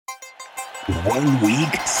1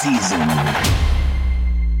 week season.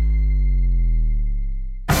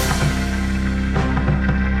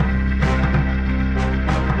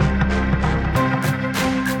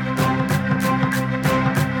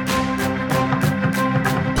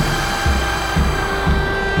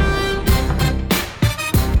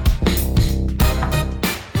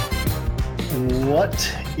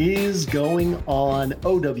 What is going on,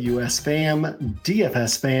 OWS fam,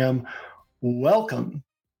 DFS fam? Welcome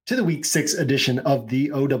to the Week 6 edition of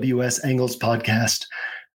the OWS Angles podcast.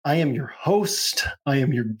 I am your host. I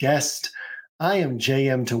am your guest. I am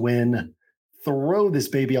JMToWin. Throw this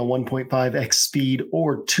baby on 1.5x speed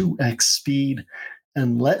or 2x speed,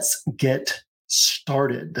 and let's get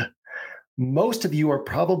started. Most of you are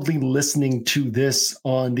probably listening to this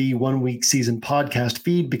on the 1 week season podcast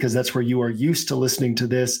feed because that's where you are used to listening to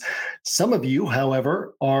this. Some of you,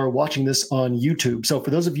 however, are watching this on YouTube. So for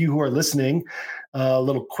those of you who are listening, a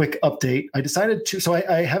little quick update. I decided to, so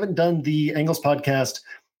I haven't done the Angles podcast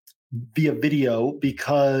via video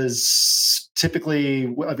because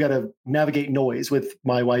typically I've got to navigate noise with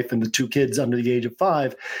my wife and the 2 kids under the age of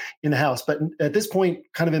 5 in the house. But at this point,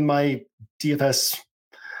 kind of in my DFS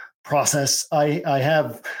process, I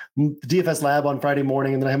have the DFS lab on Friday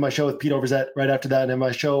morning, and then I have my show with Pete Overzet right after that, and then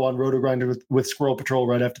my show on Roto Grinder with Squirrel Patrol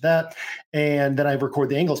right after that, and then I record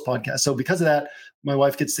the Angles podcast. So because of that, my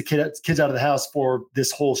wife gets the kids out of the house for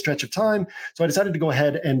this whole stretch of time. So I decided to go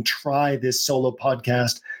ahead and try this solo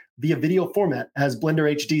podcast via video format. As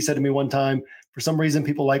Blender HD said to me one time, for some reason,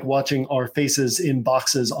 people like watching our faces in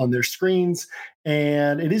boxes on their screens,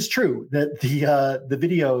 and it is true that the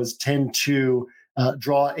videos tend to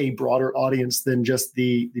draw a broader audience than just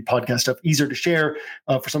the podcast stuff. Easier to share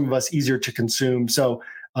for some of us, easier to consume. So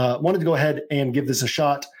wanted to go ahead and give this a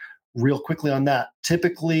shot real quickly on that.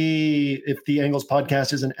 Typically, if the Angles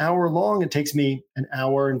podcast is an hour long, it takes me an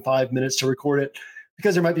hour and 5 minutes to record it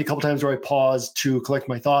because there might be a couple times where I pause to collect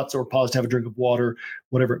my thoughts or pause to have a drink of water,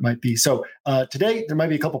 whatever it might be. So today, there might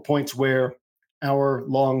be a couple points where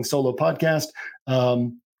hour-long solo podcast,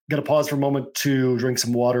 got to pause for a moment to drink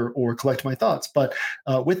some water or collect my thoughts. But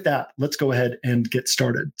with that, let's go ahead and get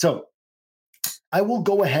started. So I will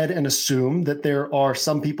go ahead and assume that there are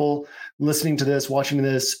some people listening to this, watching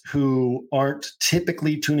this, who aren't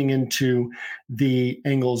typically tuning into the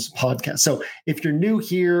Angles podcast. So if you're new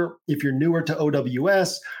here, if you're newer to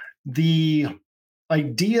OWS, the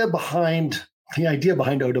idea behind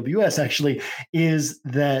OWS actually is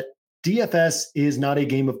that DFS is not a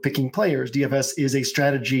game of picking players. DFS is a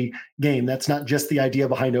strategy game. That's not just the idea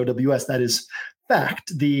behind OWS. That is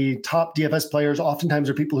fact. The top DFS players oftentimes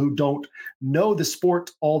are people who don't know the sport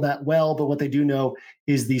all that well, but what they do know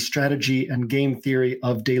is the strategy and game theory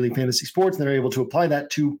of daily fantasy sports, and they're able to apply that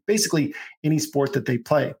to basically any sport that they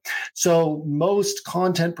play. So most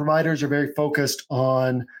content providers are very focused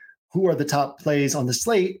on who are the top plays on the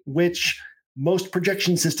slate, which most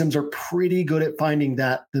projection systems are pretty good at finding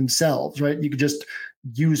that themselves, right? You could just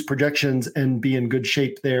use projections and be in good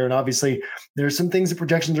shape there. And obviously, there are some things that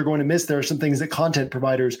projections are going to miss. There are some things that content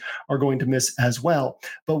providers are going to miss as well.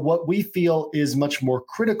 But what we feel is much more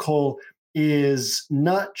critical is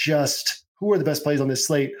not just who are the best plays on this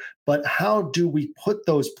slate, but how do we put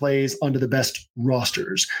those plays onto the best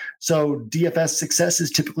rosters? So DFS success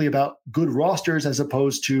is typically about good rosters as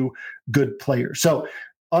opposed to good players. So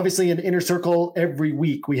obviously, in Inner Circle, every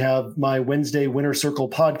week we have my Wednesday Winner Circle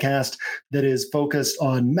podcast that is focused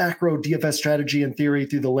on macro DFS strategy and theory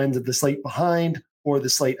through the lens of the slate behind or the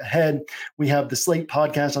slate ahead. We have the Slate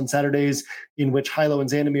podcast on Saturdays in which Hilo and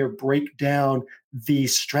Zandomir break down the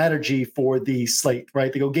strategy for the slate,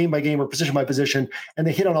 right? They go game by game or position by position, and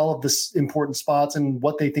they hit on all of the important spots and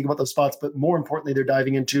what they think about those spots. But more importantly, they're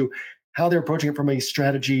diving into how they're approaching it from a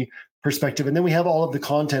strategy perspective. And then we have all of the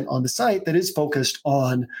content on the site that is focused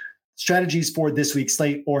on strategies for this week's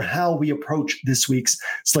slate or how we approach this week's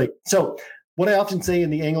slate. So what I often say in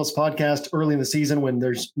the Angles podcast early in the season when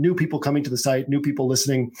there's new people coming to the site, new people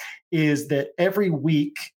listening, is that every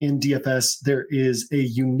week in DFS, there is a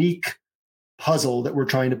unique puzzle that we're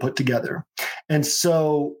trying to put together. And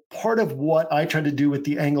so part of what I try to do with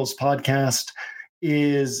the Angles podcast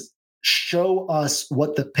is show us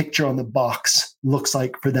what the picture on the box looks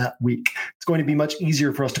like for that week. It's going to be much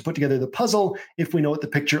easier for us to put together the puzzle if we know what the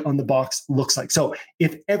picture on the box looks like. So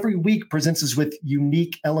if every week presents us with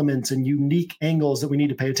unique elements and unique angles that we need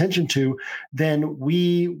to pay attention to, then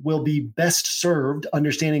we will be best served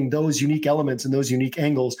understanding those unique elements and those unique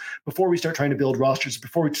angles before we start trying to build rosters,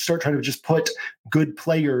 before we start trying to just put good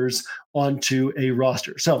players onto a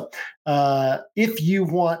roster. So if you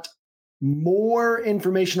want more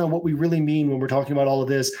information on what we really mean when we're talking about all of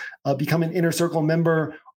this, become an Inner Circle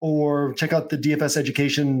member or check out the DFS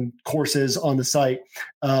education courses on the site.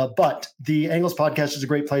 But the Angles podcast is a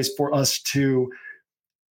great place for us to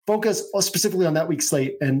focus specifically on that week's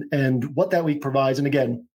slate and what that week provides. And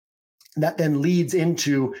again, that then leads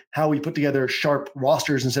into how we put together sharp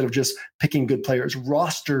rosters instead of just picking good players.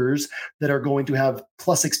 Rosters that are going to have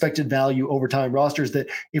plus expected value over time. Rosters that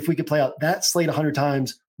if we could play out that slate 100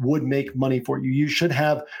 times would make money for you. You should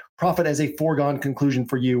have profit as a foregone conclusion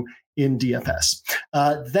for you in DFS.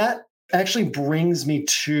 That actually brings me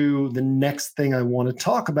to the next thing I want to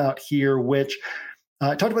talk about here, which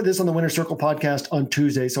I talked about this on the Winner Circle podcast on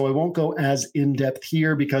Tuesday, so I won't go as in-depth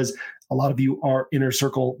here because a lot of you are Inner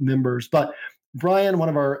Circle members. But Brian, one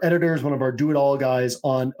of our editors, one of our do-it-all guys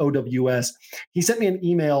on OWS, he sent me an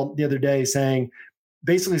email the other day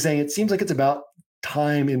basically saying it seems like it's about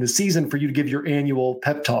time in the season for you to give your annual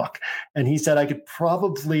pep talk. And he said I could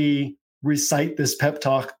probably recite this pep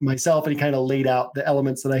talk myself, and he kind of laid out the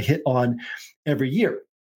elements that I hit on every year.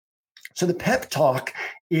 So the pep talk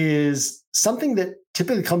is something that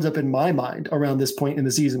typically comes up in my mind around this point in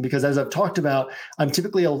the season, because as I've talked about, I'm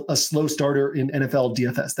typically a slow starter in NFL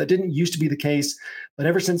DFS. That didn't used to be the case, but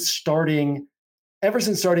ever since starting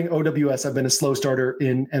OWS, I've been a slow starter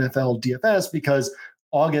in NFL DFS because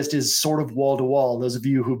August is sort of wall to wall. Those of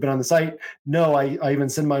you who've been on the site know I even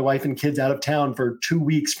send my wife and kids out of town for 2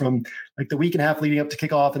 weeks from like the week and a half leading up to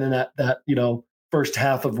kickoff, and then that first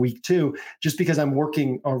half of week 2, just because I'm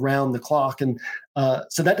working around the clock. And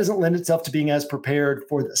so that doesn't lend itself to being as prepared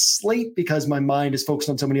for the slate because my mind is focused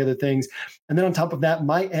on so many other things. And then on top of that,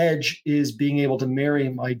 my edge is being able to marry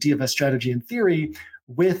my DFS strategy and theory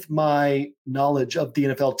with my knowledge of the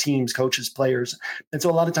NFL teams, coaches, players. And so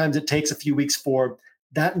a lot of times it takes a few weeks for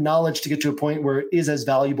that knowledge to get to a point where it is as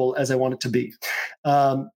valuable as I want it to be.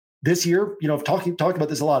 This year, I've talked about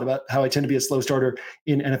this a lot, about how I tend to be a slow starter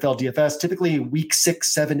in NFL DFS. Typically week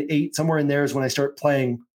 6, 7, 8, somewhere in there is when I start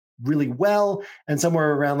playing really well. And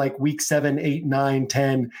somewhere around like week 7, 8, 9,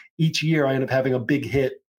 10, each year I end up having a big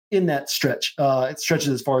hit in that stretch. It stretches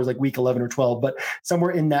as far as like week 11 or 12, but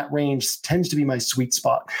somewhere in that range tends to be my sweet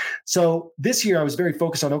spot. So this year I was very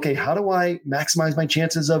focused on, okay, how do I maximize my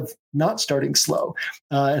chances of not starting slow?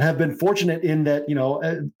 And have been fortunate in that,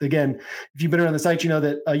 again, if you've been around the site, you know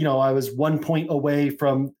that, I was 1 point away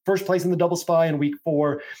from first place in the double spy in week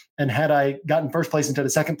 4. And had I gotten first place instead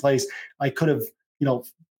of second place, I could have,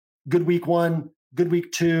 good week 1, good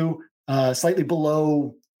week 2, slightly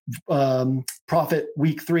below profit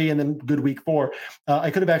week 3, and then good week 4.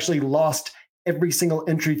 I could have actually lost every single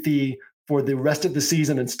entry fee for the rest of the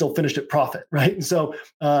season and still finished at profit, right? And so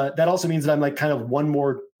that also means that I'm like kind of one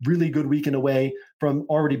more really good weekend away from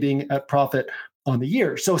already being at profit on the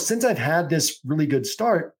year. So since I've had this really good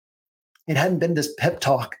start, it hadn't been this pep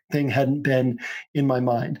talk thing hadn't been in my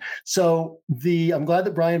mind. So I'm glad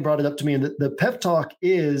that Brian brought it up to me. And the pep talk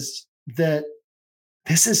is that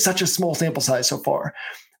this is such a small sample size so far.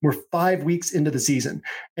 We're 5 weeks into the season.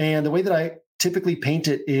 And the way that I typically paint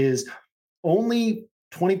it is only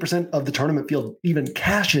 20% of the tournament field even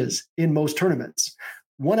cashes in most tournaments.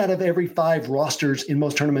 1 out of every 5 rosters in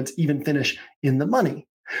most tournaments even finish in the money.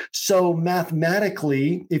 So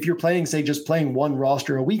mathematically, if you're playing, say, just playing one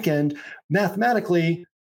roster a weekend, mathematically,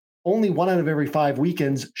 only 1 out of every 5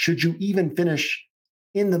 weekends should you even finish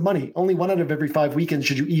in the money. Only 1 out of every 5 weekends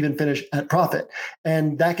should you even finish at profit.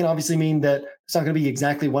 And that can obviously mean that it's not going to be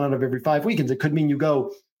exactly 1 out of every 5 weekends. It could mean you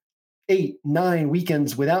go 8, 9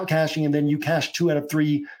 weekends without cashing, and then you cash 2 out of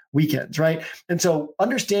 3 weekends, right? And so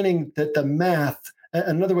understanding that the math,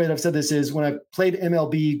 another way that I've said this is when I played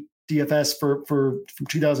MLB DFS from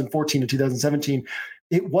 2014 to 2017,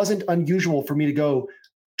 it wasn't unusual for me to go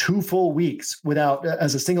 2 full weeks without,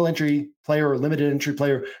 as a single entry player or limited entry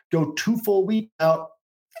player, go 2 full weeks without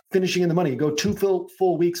finishing in the money, go 2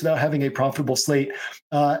 full weeks without having a profitable slate.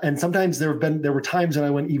 And sometimes there were times when I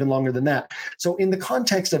went even longer than that. So in the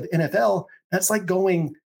context of NFL, that's like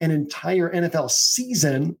going an entire NFL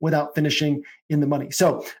season without finishing in the money.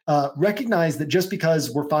 So recognize that just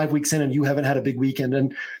because we're 5 weeks in and you haven't had a big weekend,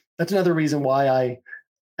 and that's another reason why I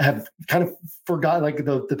have kind of forgotten, like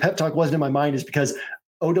the pep talk wasn't in my mind, is because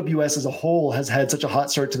OWS as a whole has had such a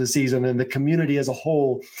hot start to the season, and the community as a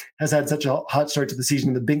whole has had such a hot start to the season.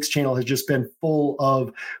 And the Binks channel has just been full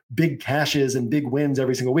of big cashes and big wins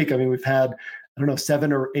every single week. I mean, we've had,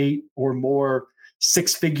 7 or 8 or more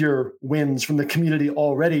 6-figure wins from the community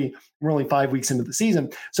already. We're only 5 weeks into the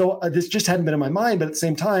season. So this just hadn't been in my mind. But at the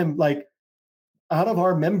same time, like, out of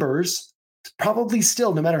our members, probably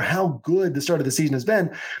still, no matter how good the start of the season has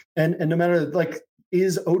been, and no matter, like,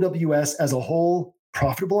 is OWS as a whole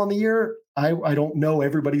profitable on the year. I don't know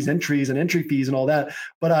everybody's entries and entry fees and all that,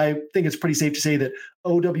 but I think it's pretty safe to say that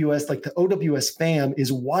OWS, like the OWS FAM,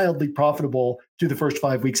 is wildly profitable through the first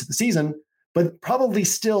 5 weeks of the season, but probably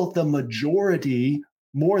still the majority,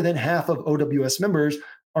 more than half of OWS members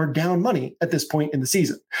are down money at this point in the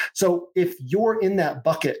season. So if you're in that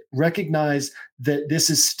bucket, recognize that this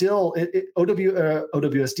is still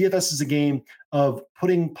OWS DFS is a game of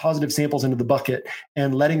putting positive samples into the bucket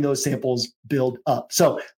and letting those samples build up.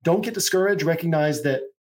 So don't get discouraged. Recognize that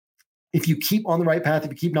if you keep on the right path,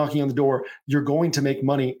 if you keep knocking on the door, you're going to make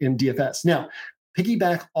money in DFS. Now,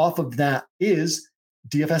 piggyback off of that is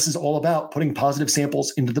DFS is all about putting positive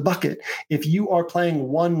samples into the bucket. If you are playing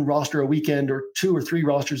one roster a weekend or 2 or 3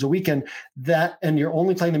 rosters a weekend, and you're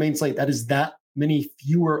only playing the main slate, that is that many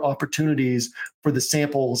fewer opportunities for the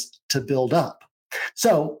samples to build up.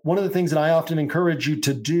 So one of the things that I often encourage you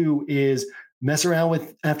to do is mess around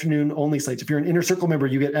with afternoon only slates. If you're an Inner Circle member,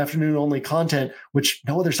 you get afternoon only content, which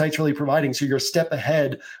no other site's really providing. So you're a step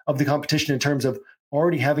ahead of the competition in terms of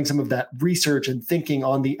already having some of that research and thinking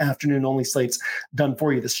on the afternoon only slates done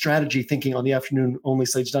for you, the strategy thinking on the afternoon only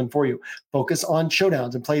slates done for you. Focus on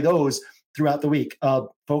showdowns and play those throughout the week.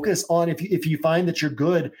 Focus on, if you find that you're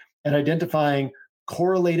good at identifying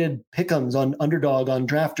correlated pick'ems on Underdog, on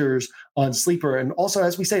Drafters, on Sleeper. And also,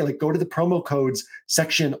 as we say, like, go to the promo codes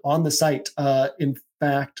section on the site. In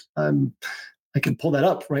fact, I can pull that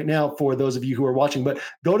up right now for those of you who are watching, but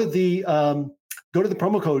go to the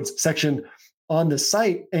promo codes section on the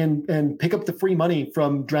site and pick up the free money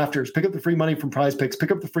from Drafters, pick up the free money from Prize Picks, pick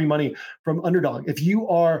up the free money from Underdog. If you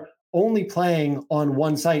are only playing on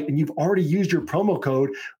one site and you've already used your promo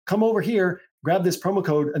code, come over here, grab this promo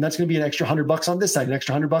code, and that's going to be an extra $100 on this site, an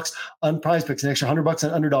extra $100 on Prize Picks, an extra $100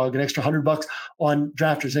 on Underdog, an extra $100 on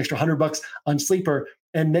Drafters, an extra $100 on Sleeper.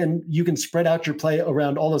 And then you can spread out your play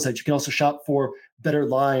around all those sites. You can also shop for better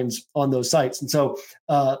lines on those sites. And so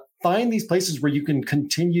find these places where you can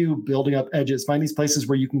continue building up edges. Find these places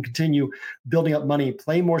where you can continue building up money.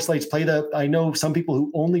 Play more slates. I know some people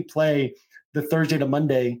who only play the Thursday to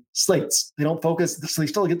Monday slates. They don't focus. So they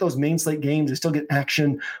still get those main slate games. They still get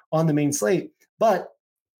action on the main slate, but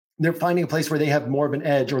they're finding a place where they have more of an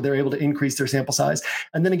edge, or they're able to increase their sample size.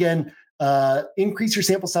 And then again, increase your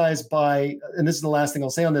sample size by, and this is the last thing I'll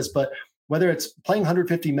say on this, but whether it's playing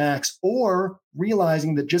 150 max or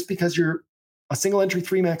realizing that just because you're a single entry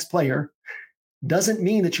 3 max player doesn't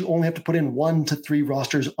mean that you only have to put in 1 to 3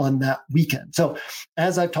 rosters on that weekend. So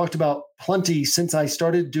as I've talked about plenty since I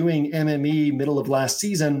started doing MME middle of last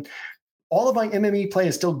season, all of my MME play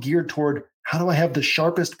is still geared toward how do I have the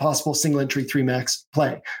sharpest possible single entry 3 max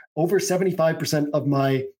play. Over 75% of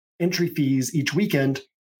my entry fees each weekend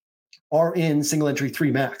are in single entry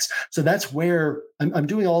 3 max. So that's where I'm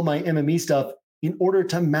doing all my MME stuff in order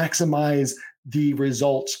to maximize the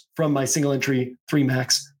results from my single entry 3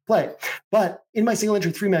 max play. But in my single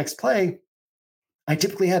entry 3 max play, I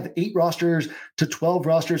typically have 8 rosters to 12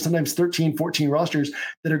 rosters, sometimes 13, 14 rosters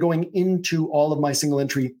that are going into all of my single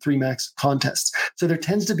entry 3 max contests. So there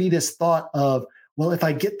tends to be this thought of, well, if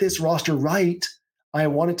I get this roster right, I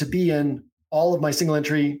want it to be in all of my single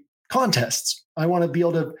entry contests. I want to be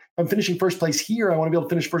able to, if I'm finishing first place here, I want to be able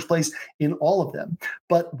to finish first place in all of them.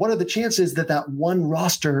 But what are the chances that that one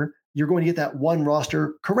roster, you're going to get that one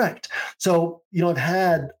roster correct? So, I've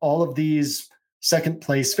had all of these second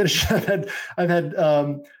place finishes. I've had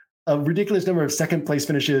a ridiculous number of second place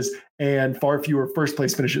finishes and far fewer first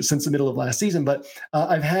place finishes since the middle of last season. But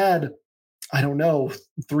I've had,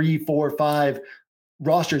 3, 4, 5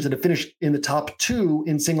 rosters that have finished in the top 2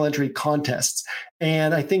 in single entry contests.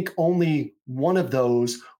 And I think only one of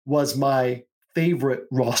those was my favorite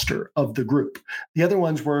roster of the group. The other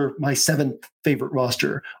ones were my 7th favorite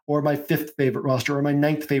roster, or my 5th favorite roster, or my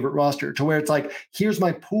 9th favorite roster, to where it's like, here's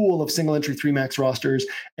my pool of single entry 3 max rosters,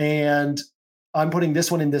 and I'm putting this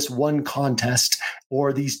one in this one contest,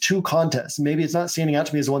 or these 2 contests. Maybe it's not standing out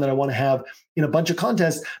to me as the one that I want to have in a bunch of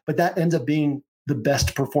contests, but that ends up being the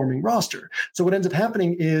best performing roster. So what ends up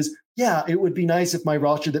happening is, it would be nice if my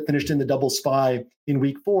roster that finished in the double spy in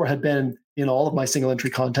week 4 had been in all of my single entry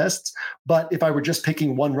contests. But if I were just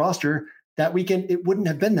picking one roster that weekend, it wouldn't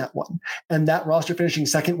have been that one. And that roster finishing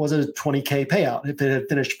second was a $20K payout. If it had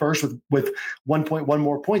finished first with 1.1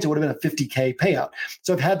 more points, it would have been a $50K payout.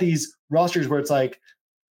 So I've had these rosters where it's like,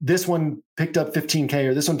 this one picked up 15K,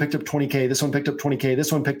 or this one picked up 20K, this one picked up 20K,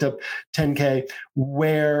 this one picked up 10K,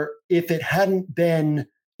 where if it hadn't been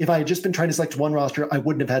if I had just been trying to select one roster, I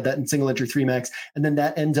wouldn't have had that in single entry 3max. And then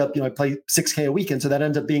that ends up, I play 6K a weekend. So that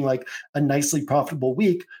ends up being like a nicely profitable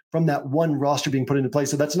week from that one roster being put into place.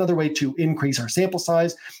 So that's another way to increase our sample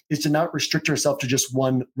size, is to not restrict yourself to just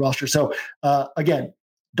one roster. So again,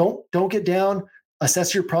 don't get down,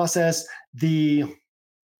 assess your process.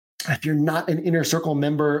 If you're not an Inner Circle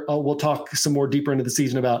member, we'll talk some more deeper into the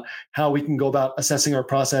season about how we can go about assessing our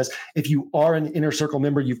process. If you are an Inner Circle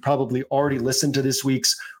member, you've probably already listened to this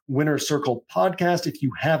week's Winner Circle podcast. If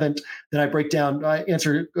you haven't, then I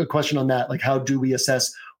answer a question on that, like how do we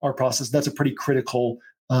assess our process? That's a pretty critical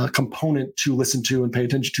component to listen to and pay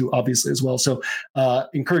attention to, obviously, as well. So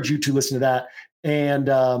encourage you to listen to that.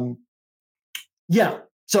 And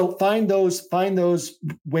so find those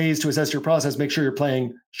ways to assess your process. Make sure you're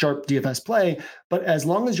playing Sharp DFS play. But as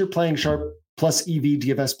long as you're playing Sharp plus EV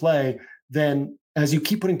DFS play, then as you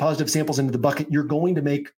keep putting positive samples into the bucket, you're going to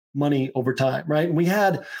make money over time, right? And we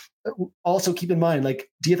had also keep in mind, like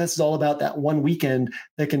DFS is all about that one weekend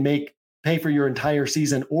that can pay for your entire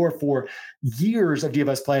season, or for years of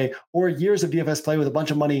DFS play, or years of DFS play with a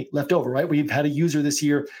bunch of money left over, right? We've had a user this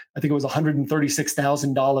year, I think it was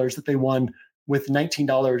 $136,000 that they won with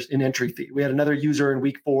 $19 in entry fee. We had another user in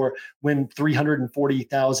week 4 win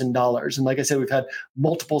 $340,000. And like I said, we've had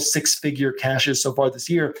multiple 6-figure cashes so far this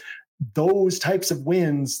year. Those types of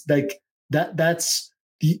wins, like that's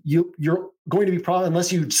you're going to be profitable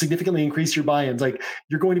unless you significantly increase your buy-ins. Like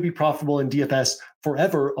you're going to be profitable in DFS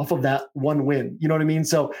forever off of that one win. You know what I mean?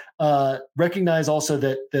 So recognize also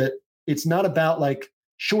that it's not about like,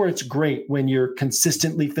 sure, it's great when you're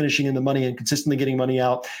consistently finishing in the money and consistently getting money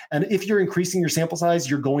out. And if you're increasing your sample size,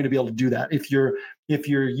 you're going to be able to do that. If you're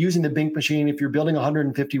using the Bink machine, if you're building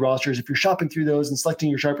 150 rosters, if you're shopping through those and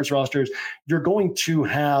selecting your sharpest rosters, you're going to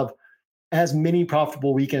have as many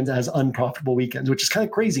profitable weekends as unprofitable weekends, which is kind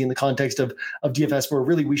of crazy in the context of DFS, where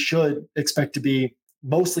really we should expect to be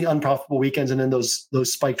mostly unprofitable weekends and then those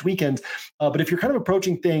spiked weekends. But if you're kind of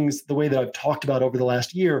approaching things the way that I've talked about over the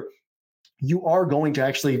last year, you are going to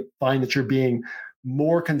actually find that you're being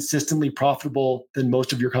more consistently profitable than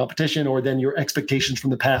most of your competition, or than your expectations from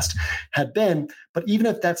the past had been. But even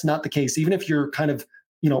if that's not the case, even if you're kind of,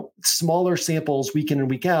 smaller samples week in and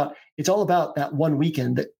week out, it's all about that one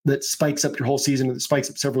weekend that spikes up your whole season, and that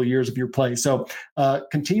spikes up several years of your play. So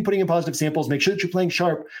continue putting in positive samples, make sure that you're playing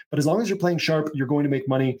sharp, but as long as you're playing sharp, you're going to make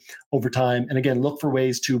money over time. And again, look for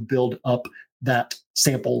ways to build up that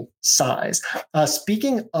sample size.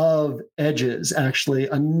 Speaking of edges, actually,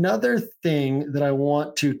 another thing that I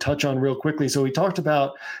want to touch on real quickly. So we talked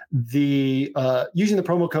about the using the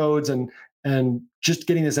promo codes and just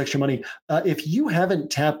getting this extra money. If you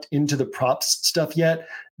haven't tapped into the props stuff yet,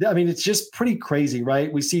 I mean, it's just pretty crazy,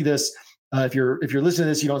 right? We see this. If you're listening to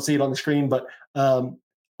this, you don't see it on the screen, but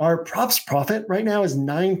our props profit right now is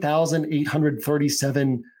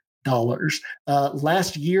 $9,837.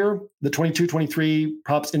 Last year, the 22-23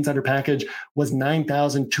 props insider package was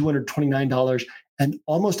 $9,229, and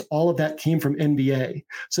almost all of that came from NBA.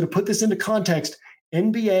 So to put this into context,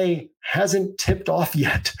 NBA hasn't tipped off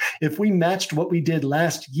yet. If we matched what we did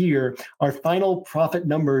last year, our final profit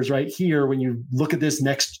numbers right here, when you look at this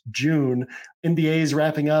next June, NBA is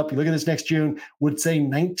wrapping up, you look at this next June, would say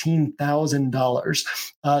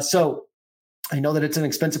 $19,000. So I know that it's an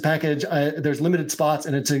expensive package. There's limited spots,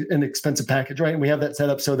 and it's an expensive package, right? And we have that set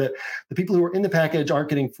up so that the people who are in the package aren't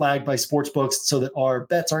getting flagged by sports books, so that our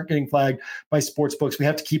bets aren't getting flagged by sports books. We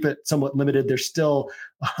have to keep it somewhat limited. There's still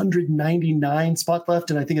 199 spots left,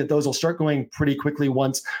 and I think that those will start going pretty quickly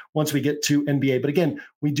once we get to NBA. But again,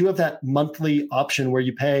 we do have that monthly option where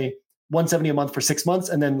you pay $170 a month for 6 months.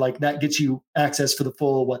 And then like that gets you access for the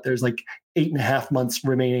full, there's like 8.5 months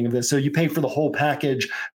remaining of this. So you pay for the whole package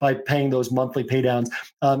by paying those monthly pay downs.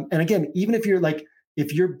 And again, even if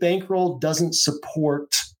if your bankroll doesn't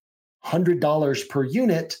support $100 per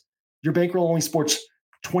unit, your bankroll only supports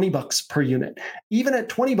 $20 per unit. Even at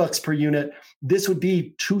 $20 per unit, this would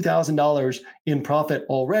be $2,000 in profit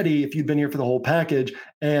already if you'd been here for the whole package.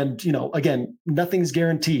 And, again, nothing's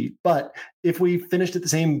guaranteed, but if we finished at the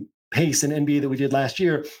same pace in NBA that we did last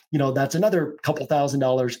year, that's another couple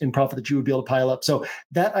 $1,000s in profit that you would be able to pile up. So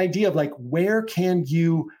that idea of where can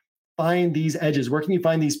you find these edges? Where can you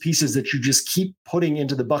find these pieces that you just keep putting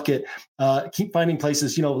into the bucket? Keep finding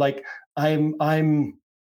places,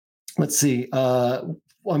 let's see,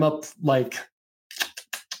 I'm up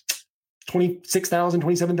 26,000,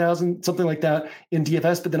 27,000, something like that in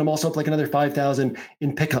DFS, but then I'm also up another 5,000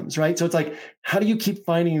 in pick'ems, right? So it's how do you keep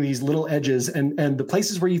finding these little edges, and the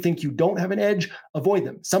places where you think you don't have an edge, avoid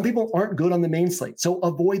them. Some people aren't good on the main slate, so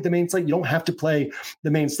avoid the main slate. You don't have to play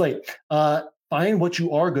the main slate. find what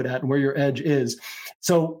you are good at and where your edge is.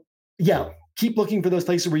 So yeah, keep looking for those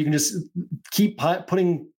places where you can just keep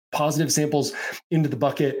putting positive samples into the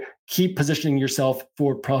bucket, keep positioning yourself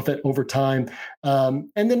for profit over time. And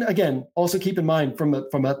then again, also keep in mind from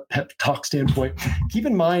a pep talk standpoint, keep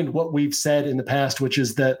in mind what we've said in the past, which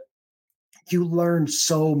is that you learn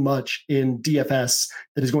so much in DFS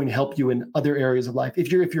that is going to help you in other areas of life.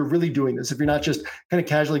 If you're really doing this, if you're not just kind of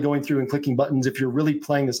casually going through and clicking buttons, if you're really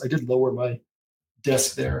playing this, I did lower my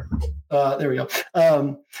desk there. There we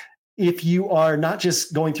go. If you are not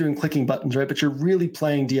just going through and clicking buttons, right, but you're really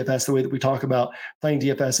playing DFS the way that we talk about playing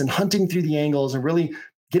DFS and hunting through the angles and really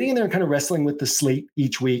getting in there and kind of wrestling with the slate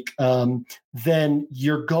each week, then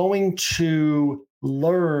you're going to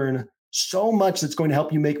learn so much that's going to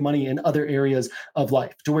help you make money in other areas of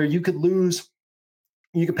life, to where you could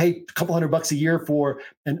pay a couple $100 a year for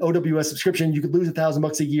an OWS subscription. You could lose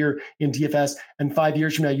 $1,000 a year in DFS. And 5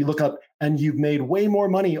 years from now, you look up and you've made way more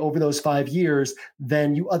money over those 5 years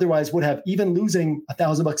than you otherwise would have, even losing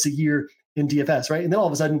 $1,000 a year in DFS, right? And then all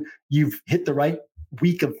of a sudden you've hit the right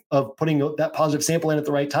week of putting that positive sample in at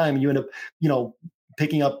the right time. And you end up,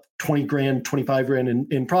 picking up 20 grand, 25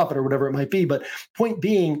 grand in profit or whatever it might be. But point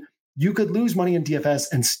being, you could lose money in DFS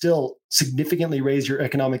and still significantly raise your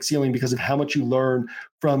economic ceiling because of how much you learn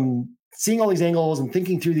from seeing all these angles and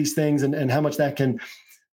thinking through these things, and how much that can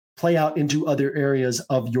play out into other areas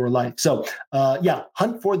of your life. So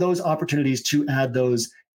hunt for those opportunities to add those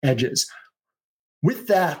edges. With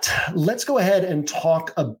that, let's go ahead and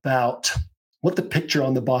talk about what the picture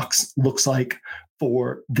on the box looks like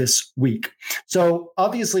for this week. So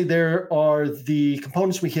obviously there are the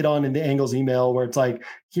components we hit on in the angles email, where it's like,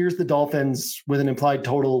 here's the Dolphins with an implied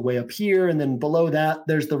total way up here. And then below that,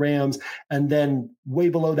 there's the Rams. And then way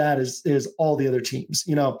below that is all the other teams,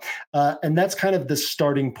 and that's kind of the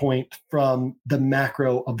starting point from the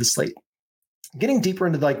macro of the slate. Getting deeper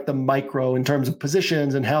into like the micro in terms of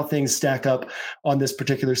positions and how things stack up on this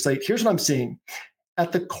particular slate. Here's what I'm seeing.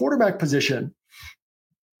 At the quarterback position,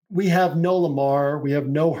 we have no Lamar, we have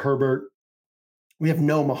no Herbert, we have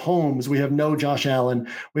no Mahomes, we have no Josh Allen,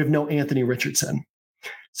 we have no Anthony Richardson.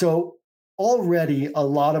 So already a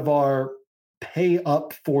lot of our pay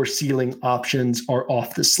up for ceiling options are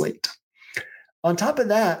off the slate. On top of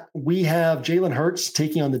that, we have Jalen Hurts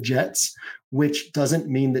taking on the Jets, which doesn't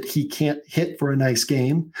mean that he can't hit for a nice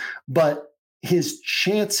game, but his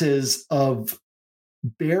chances of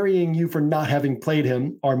burying you for not having played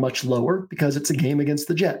him are much lower because it's a game against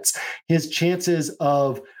the Jets. His chances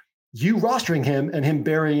of you rostering him and him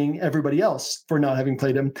burying everybody else for not having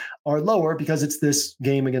played him are lower because it's this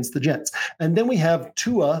game against the Jets. And then we have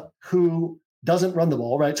Tua, who doesn't run the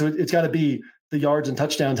ball, right? So it's got to be the yards and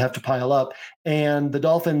touchdowns have to pile up. And the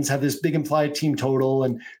Dolphins have this big implied team total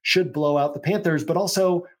and should blow out the Panthers, but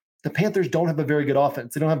also the Panthers don't have a very good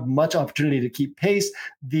offense. They don't have much opportunity to keep pace.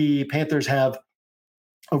 The Panthers have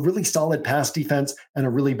a really solid pass defense and a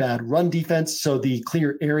really bad run defense. So the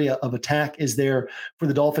clear area of attack is there for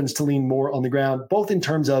the Dolphins to lean more on the ground, both in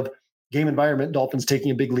terms of game environment, Dolphins taking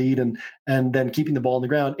a big lead and then keeping the ball on the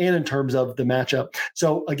ground, and in terms of the matchup.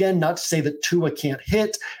 So again, not to say that Tua can't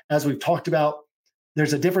hit. As we've talked about,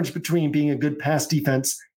 there's a difference between being a good pass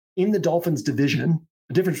defense in the Dolphins division,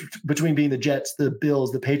 a difference between being the Jets, the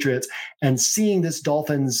Bills, the Patriots, and seeing this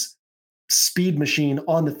Dolphins speed machine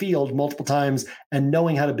on the field multiple times and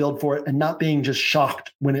knowing how to build for it and not being just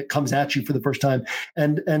shocked when it comes at you for the first time.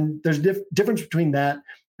 And there's a difference between that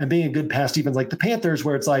and being a good pass defense like the Panthers,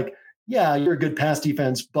 where it's like, yeah, you're a good pass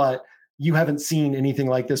defense, but you haven't seen anything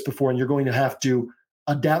like this before, and you're going to have to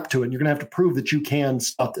adapt to it. And you're going to have to prove that you can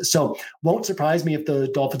stop this. So won't surprise me if the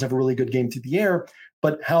Dolphins have a really good game through the air,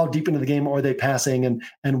 but how deep into the game are they passing,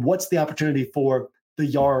 and what's the opportunity for the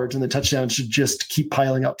yards and the touchdowns to just keep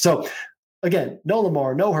piling up? So again, no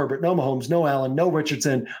Lamar, no Herbert, no Mahomes, no Allen, no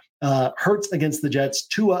Richardson. Hurts against the Jets,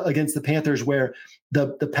 Tua against the Panthers, where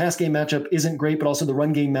the pass game matchup isn't great, but also the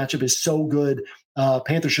run game matchup is so good.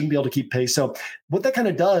 Panthers shouldn't be able to keep pace. So what that kind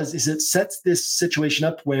of does is it sets this situation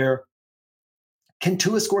up where, can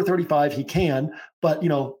Tua score 35? He can, but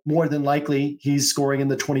more than likely he's scoring in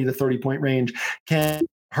the 20 to 30 point range. Can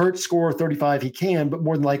Hurts score 35? He can, but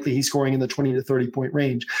more than likely he's scoring in the 20 to 30 point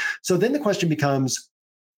range. So then the question becomes,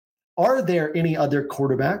 are there any other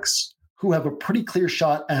quarterbacks who have a pretty clear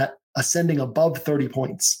shot at ascending above 30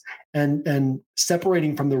 points and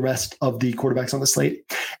separating from the rest of the quarterbacks on the slate?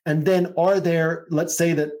 And then are there, let's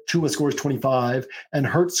say that Tua scores 25 and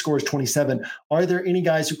Hurts scores 27, are there any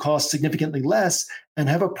guys who cost significantly less and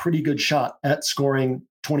have a pretty good shot at scoring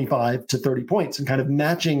 25 to 30 points and kind of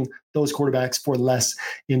matching those quarterbacks for less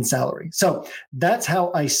in salary? So that's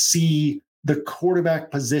how I see the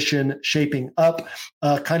quarterback position shaping up,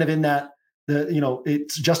 kind of in that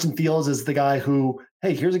it's Justin Fields is the guy who,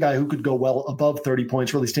 hey, here's a guy who could go well above 30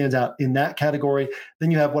 points, really stands out in that category.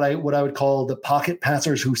 Then you have what I would call the pocket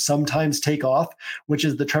passers who sometimes take off, which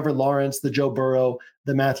is the Trevor Lawrence, the Joe Burrow,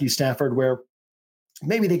 the Matthew Stafford, where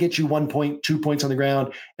maybe they get you 1 point, 2 points on the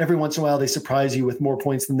ground. Every once in a while, they surprise you with more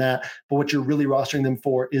points than that. But what you're really rostering them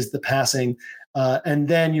for is the passing. And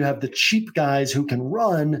then you have the cheap guys who can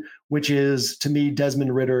run, which is, to me,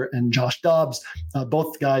 Desmond Ridder and Josh Dobbs,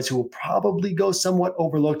 both guys who will probably go somewhat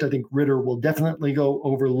overlooked. I think Ridder will definitely go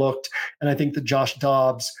overlooked. And I think that Josh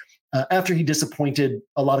Dobbs, after he disappointed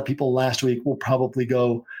a lot of people last week, will probably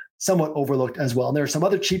go somewhat overlooked as well. And there are some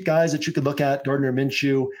other cheap guys that you could look at, Gardner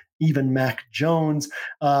Minshew, even Mac Jones.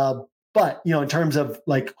 But, in terms of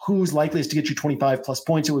like who's likeliest to get you 25 plus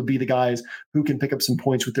points, it would be the guys who can pick up some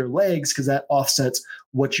points with their legs, because that offsets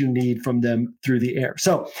what you need from them through the air.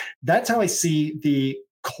 So that's how I see the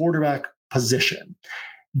quarterback position.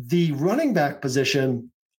 The running back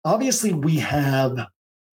position, obviously we have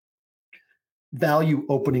value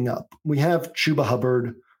opening up. We have Chuba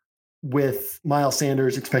Hubbard with Miles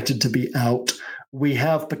Sanders expected to be out. We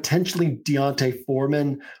have potentially Deontay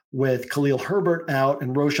Foreman with Khalil Herbert out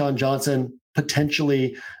and Roschon Johnson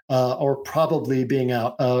potentially or probably being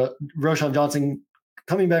out. Roschon Johnson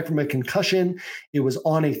coming back from a concussion. It was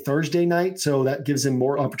on a Thursday night, so that gives him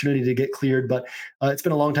more opportunity to get cleared. But it's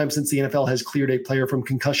been a long time since the NFL has cleared a player from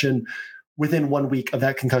concussion within 1 week of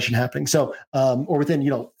that concussion happening. So, or within,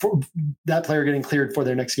 for that player getting cleared for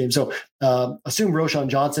their next game. So assume Roschon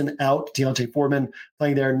Johnson out, Deontay Foreman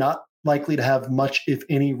playing there, not likely to have much, if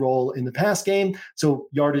any, role in the pass game. So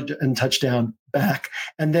yardage and touchdown back.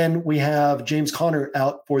 And then we have James Conner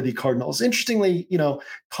out for the Cardinals. Interestingly,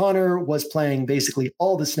 Conner was playing basically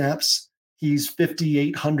all the snaps. He's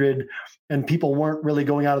 5,800 and people weren't really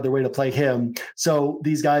going out of their way to play him. So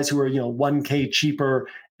these guys who are, 1K cheaper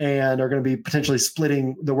and are going to be potentially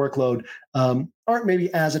splitting the workload aren't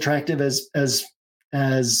maybe as attractive as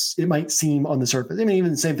it might seem on the surface. I mean,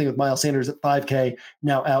 even the same thing with Miles Sanders at 5K,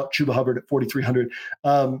 now out, Chuba Hubbard at 4,300.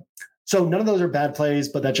 So none of those are bad plays,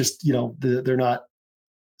 but that just, they're not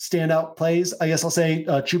standout plays. I guess I'll say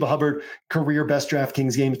Chuba Hubbard, career best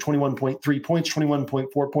DraftKings game, 21.3 points,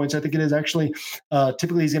 21.4 points, I think it is actually.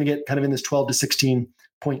 Typically, he's going to get kind of in this 12 to 16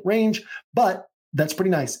 point range, but that's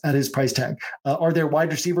pretty nice at his price tag. Are there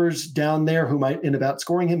wide receivers down there who might end up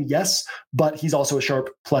outscoring him? Yes, but he's also a sharp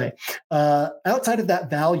play. Outside of that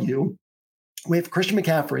value, we have Christian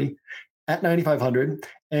McCaffrey at 9,500.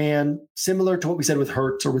 And similar to what we said with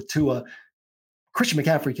Hurts or with Tua, Christian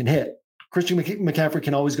McCaffrey can hit. Christian McCaffrey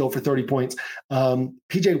can always go for 30 points.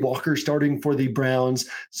 PJ Walker starting for the Browns.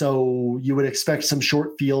 So you would expect some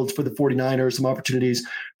short fields for the 49ers, some opportunities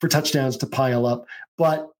for touchdowns to pile up.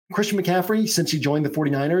 But Christian McCaffrey, since he joined the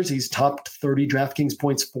 49ers, he's topped 30 DraftKings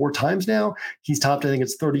points 4 times now. He's topped, I think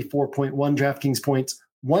it's 34.1 DraftKings points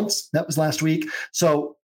once. That was last week.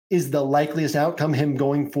 So is the likeliest outcome him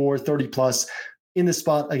going for 30 plus in the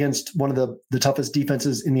spot against one of the toughest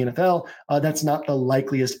defenses in the NFL? That's not the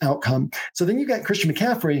likeliest outcome. So then you got Christian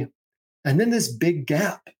McCaffrey, and then this big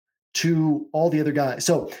gap to all the other guys.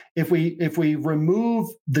 So if we remove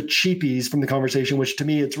the cheapies from the conversation, which to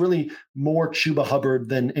me, it's really more Chuba Hubbard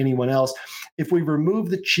than anyone else. If we remove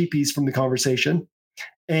the cheapies from the conversation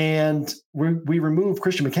and we remove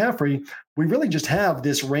Christian McCaffrey, we really just have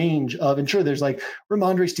this range of, and sure, there's like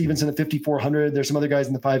Ramondre Stevenson at 5,400. There's some other guys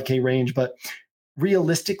in the 5K range, but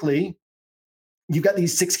realistically, you've got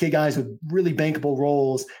these 6K guys with really bankable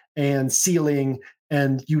roles and ceiling,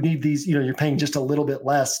 and you need these, you're paying just a little bit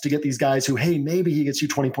less to get these guys who, hey, maybe he gets you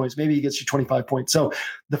 20 points, maybe he gets you 25 points. So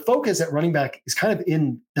the focus at running back is kind of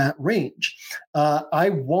in that range. I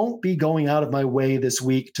won't be going out of my way this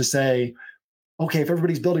week to say, okay, if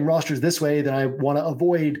everybody's building rosters this way, then I want to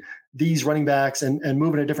avoid these running backs and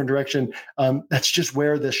move in a different direction. That's just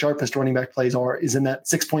where the sharpest running back plays is in that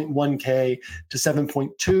 6.1K to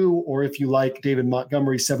 7.2, or if you like David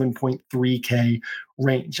Montgomery, 7.3K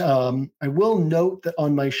range. I will note that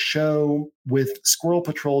on my show with Squirrel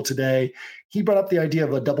Patrol today, he brought up the idea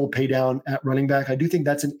of a double pay down at running back. I do think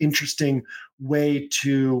that's an interesting way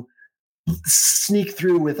to sneak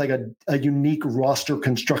through with like a unique roster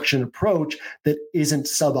construction approach that isn't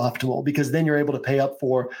suboptimal, because then you're able to pay up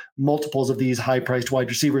for multiples of these high-priced wide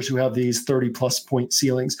receivers who have these 30-plus point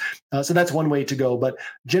ceilings. So that's one way to go. But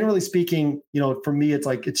generally speaking, for me, it's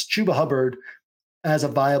Chuba Hubbard as a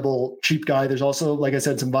viable cheap guy. There's also, like I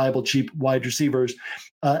said, some viable cheap wide receivers.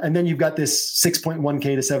 And then you've got this 6.1K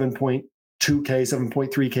to 7.2K,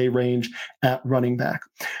 7.3K range at running back.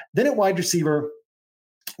 Then at wide receiver,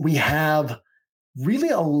 we have really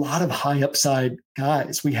a lot of high upside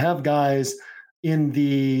guys. We have guys in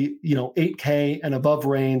the 8K and above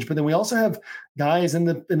range, but then we also have guys in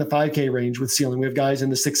the 5K range with ceiling. We have guys in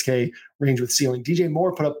the 6K range with ceiling. DJ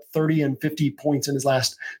Moore put up 30 and 50 points in his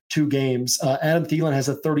last two games. Adam Thielen has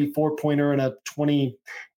a 34 pointer and a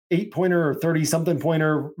 28 pointer or 30 something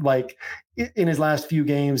pointer like in his last few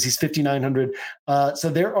games. He's 5,900. So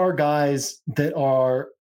there are guys that are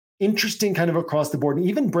interesting kind of across the board. And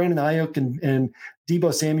even Brandon Ayuk and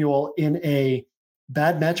Deebo Samuel in a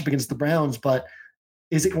bad matchup against the Browns, but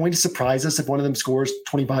is it going to surprise us if one of them scores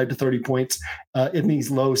 25 to 30 points in these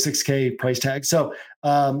low 6K price tags? So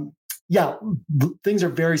things are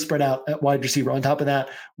very spread out at wide receiver. On top of that,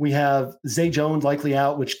 we have Zay Jones likely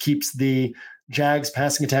out, which keeps the Jags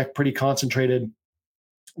passing attack pretty concentrated.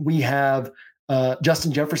 We have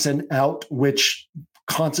Justin Jefferson out, which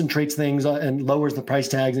concentrates things and lowers the price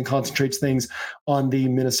tags and concentrates things on the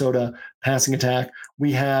Minnesota passing attack.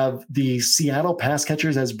 We have the Seattle pass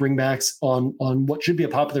catchers as bringbacks on what should be a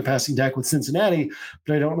popular passing attack with Cincinnati,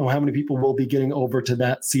 but I don't know how many people will be getting over to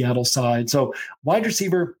that Seattle side. So wide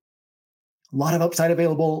receiver, a lot of upside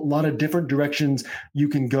available, a lot of different directions you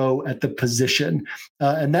can go at the position.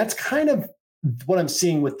 And that's kind of what I'm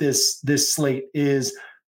seeing with this slate is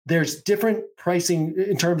there's different pricing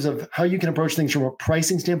in terms of how you can approach things from a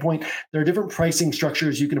pricing standpoint. There are different pricing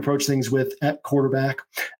structures you can approach things with at quarterback.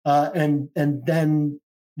 And then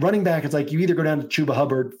running back, it's like you either go down to Chuba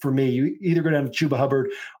Hubbard for me, you either go down to Chuba Hubbard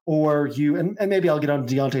or and maybe I'll get on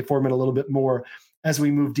to Deontay Foreman a little bit more as we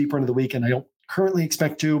move deeper into the weekend. I don't currently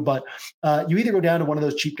expect to, but you either go down to one of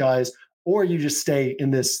those cheap guys or you just stay in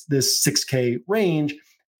this 6K range.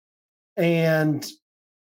 And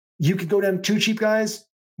you could go down to two cheap guys,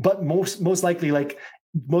 but most likely, like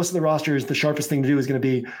most of the rosters, the sharpest thing to do is going to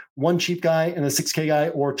be one cheap guy and a 6K guy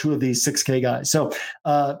or two of these 6K guys. So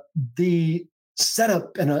the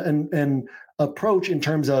setup and approach in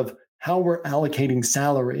terms of how we're allocating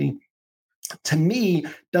salary, to me,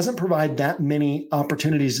 doesn't provide that many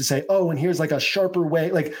opportunities to say, oh, and here's like a sharper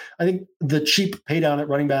way. Like I think the cheap pay down at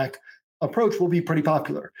running back approach will be pretty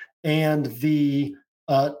popular. And the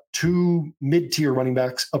two mid-tier running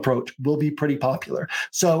backs approach will be pretty popular.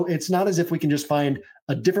 So it's not as if we can just find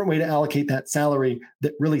a different way to allocate that salary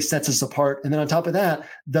that really sets us apart. And then on top of that,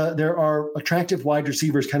 there are attractive wide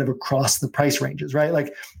receivers kind of across the price ranges, right?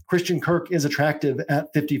 Like Christian Kirk is attractive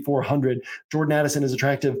at 5,400. Jordan Addison is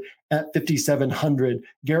attractive at 5,700.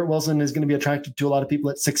 Garrett Wilson is going to be attractive to a lot of people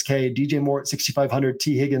at 6K. DJ Moore at 6,500.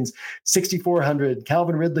 T. Higgins, 6,400.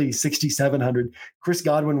 Calvin Ridley, 6,700. Chris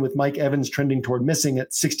Godwin with Mike Evans trending toward missing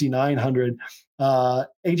at 6,900.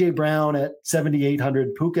 AJ Brown at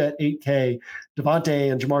 7,800. Puka at 8K. Devontae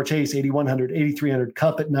and Jamar Chase, 8,100, 8,300.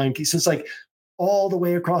 Cup at 9K. So it's like all the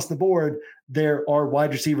way across the board, there are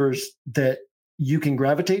wide receivers that you can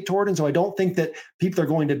gravitate toward. And so I don't think that people are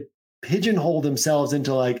going to pigeonhole themselves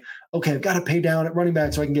into like, okay, I've got to pay down at running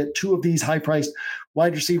back so I can get two of these high-priced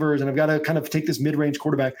wide receivers, and I've got to kind of take this mid-range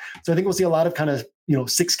quarterback. So I think we'll see a lot of kind of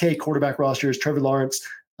 6K quarterback rosters: Trevor Lawrence,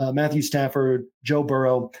 Matthew Stafford, Joe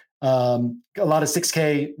Burrow. A lot of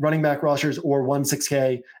 6K running back rosters or one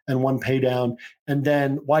 6K and one pay down, and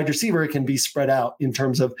then wide receiver can be spread out in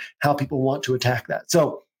terms of how people want to attack that.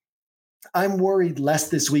 So I'm worried less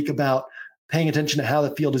this week about paying attention to how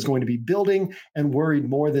the field is going to be building and worried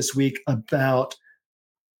more this week about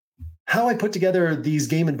how I put together these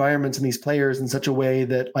game environments and these players in such a way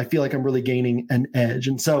that I feel like I'm really gaining an edge.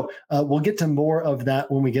 And so we'll get to more of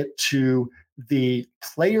that when we get to the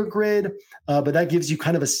player grid, but that gives you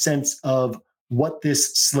kind of a sense of what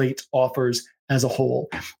this slate offers as a whole.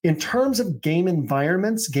 In terms of game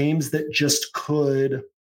environments, games that just could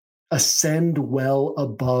ascend well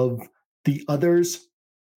above the others,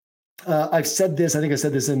 I've said this, I think I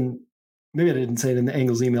said this in, maybe I didn't say it in the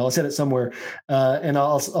Angles email. I said it somewhere, and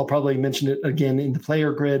I'll probably mention it again in the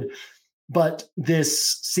player grid. But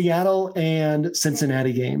this Seattle and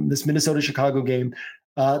Cincinnati game, this Minnesota-Chicago game,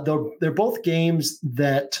 they're both games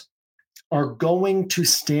that are going to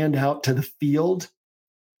stand out to the field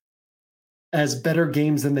as better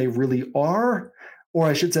games than they really are, or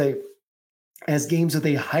I should say, as games with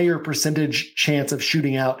a higher percentage chance of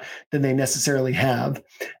shooting out than they necessarily have.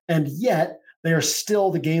 And yet they are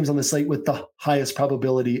still the games on the slate with the highest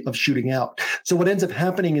probability of shooting out. So what ends up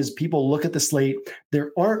happening is people look at the slate.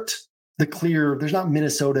 There's not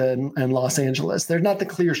Minnesota and Los Angeles. There's not the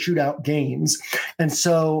clear shootout games. And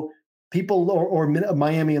so people, or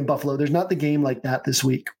Miami and Buffalo, there's not the game like that this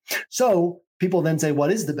week. So people then say,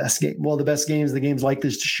 what is the best game? Well, the best games, the games like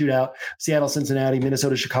this to shoot out: Seattle, Cincinnati,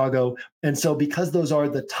 Minnesota, Chicago. And so because those are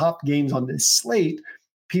the top games on this slate,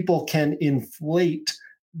 people can inflate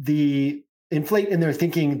the inflate in their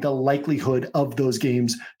thinking the likelihood of those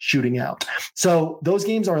games shooting out. So those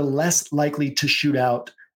games are less likely to shoot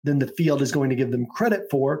out than the field is going to give them credit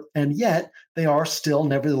for. And yet they are still,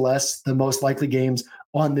 nevertheless, the most likely games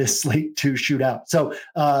on this slate to shoot out. So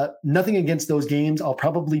nothing against those games. I'll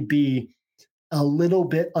probably be a little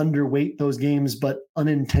bit underweight those games, but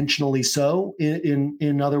unintentionally so.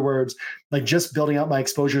 In other words, like just building out my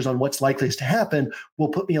exposures on what's likeliest to happen will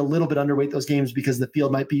put me a little bit underweight those games because the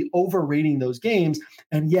field might be overrating those games.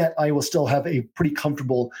 And yet I will still have a pretty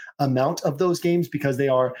comfortable amount of those games because they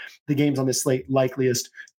are the games on this slate likeliest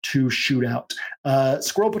to shoot out.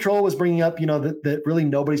 Squirrel Patrol was bringing up, that really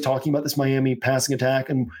nobody's talking about this Miami passing attack.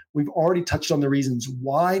 And we've already touched on the reasons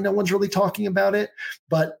why no one's really talking about it.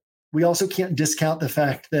 But we also can't discount the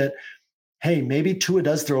fact that, hey, maybe Tua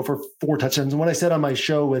does throw for 4 touchdowns. And what I said on my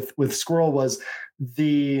show with Squirrel was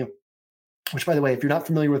which, by the way, if you're not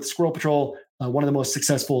familiar with Squirrel Patrol, one of the most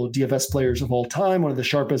successful DFS players of all time, one of the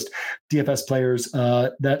sharpest DFS players.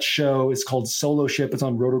 That show is called Solo Ship. It's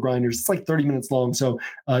on Roto Grinders. It's like 30 minutes long. So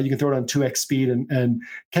you can throw it on 2x speed and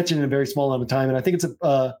catch it in a very small amount of time. And I think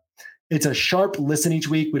it's a sharp listen each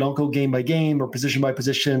week. We don't go game by game or position by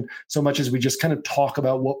position so much as we just kind of talk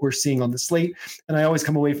about what we're seeing on the slate. And I always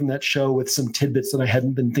come away from that show with some tidbits that I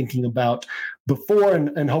hadn't been thinking about before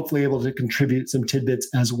and hopefully able to contribute some tidbits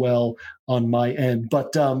as well on my end.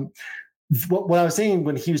 But what I was saying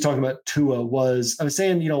when he was talking about Tua was I was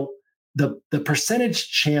saying, the percentage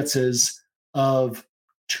chances of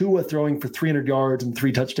Tua throwing for 300 yards and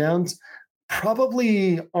 3 touchdowns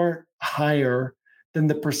probably aren't higher than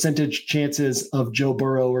the percentage chances of Joe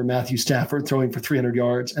Burrow or Matthew Stafford throwing for 300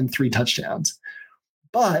 yards and 3 touchdowns.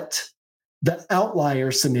 But the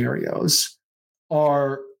outlier scenarios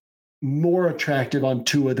are more attractive on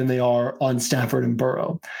Tua than they are on Stafford and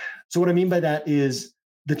Burrow. So what I mean by that is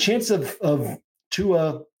the chance of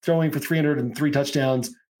Tua throwing for 303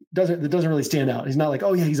 touchdowns doesn't really stand out. He's not like,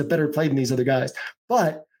 oh yeah, he's a better play than these other guys.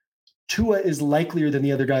 But Tua is likelier than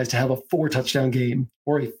the other guys to have a 4 touchdown game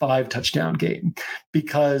or a 5 touchdown game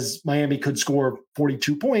because Miami could score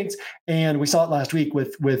 42 points. And we saw it last week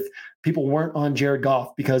with people weren't on Jared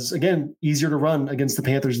Goff because, again, easier to run against the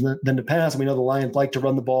Panthers than to pass. And we know the Lions like to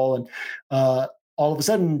run the ball. And all of a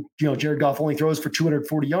sudden, Jared Goff only throws for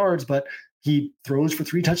 240 yards, but he throws for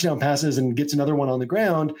 3 touchdown passes and gets another one on the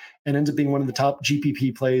ground and ends up being one of the top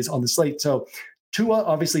GPP plays on the slate. So Tua,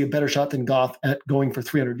 obviously a better shot than Goff at going for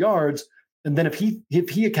 300 yards. And then if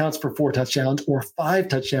he accounts for 4 touchdowns or 5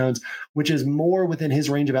 touchdowns, which is more within his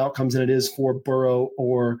range of outcomes than it is for Burrow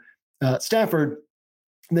or Stafford,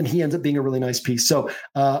 then he ends up being a really nice piece. So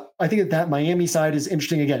I think that Miami side is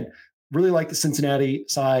interesting. Again, really like the Cincinnati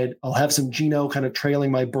side. I'll have some Geno kind of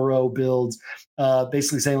trailing my Burrow builds,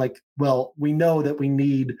 basically saying like, well, we know that we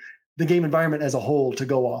need the game environment as a whole to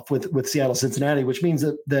go off with Seattle, Cincinnati, which means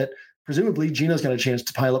that presumably Geno's got a chance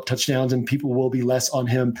to pile up touchdowns and people will be less on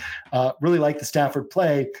him. Really like the Stafford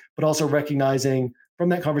play, but also recognizing from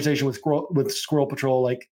that conversation with Squirrel Patrol,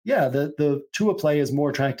 like, yeah, the Tua play is more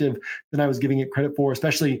attractive than I was giving it credit for,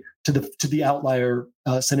 especially to the outlier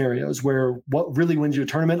scenarios where what really wins you a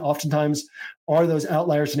tournament oftentimes are those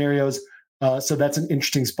outlier scenarios. So that's an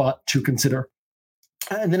interesting spot to consider.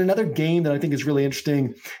 And then another game that I think is really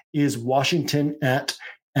interesting is Washington at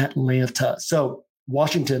Atlanta. So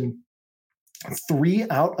Washington, 3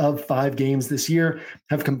 out of 5 games this year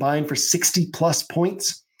have combined for 60 plus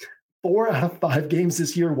points. 4 out of 5 games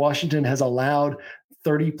this year, Washington has allowed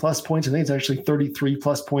 30 plus points. I think it's actually 33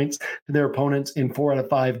 plus points to their opponents in 4 out of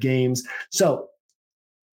 5 games. So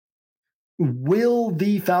will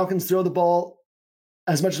the Falcons throw the ball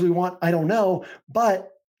as much as we want? I don't know.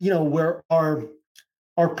 But, where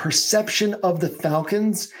our perception of the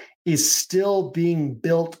Falcons is still being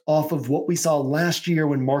built off of what we saw last year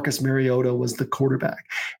when Marcus Mariota was the quarterback.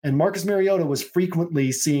 And Marcus Mariota was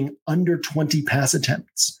frequently seeing under 20 pass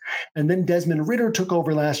attempts. And then Desmond Ridder took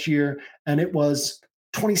over last year, and it was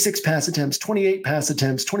 26 pass attempts, 28 pass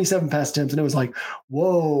attempts, 27 pass attempts. And it was like,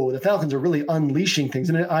 whoa, the Falcons are really unleashing things.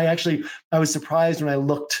 And I was surprised when I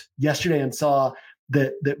looked yesterday and saw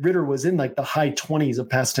that Ridder was in like the high 20s of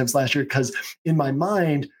pass attempts last year, because in my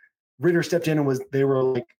mind, Ridder stepped in and they were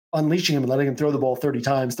like unleashing him and letting him throw the ball 30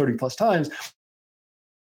 plus times.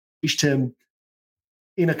 Unleashed him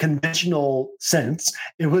in a conventional sense.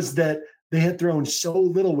 It was that they had thrown so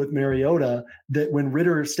little with Mariota that when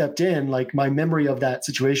Ridder stepped in, like my memory of that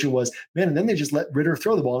situation was, man, and then they just let Ridder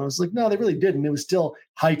throw the ball. And I was like, no, they really didn't. It was still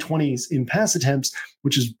high 20s in pass attempts,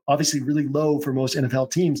 which is obviously really low for most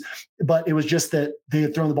NFL teams. But it was just that they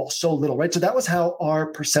had thrown the ball so little, right? So that was how our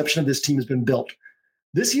perception of this team has been built.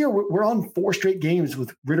 This year, we're on 4 straight games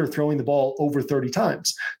with Ridder throwing the ball over 30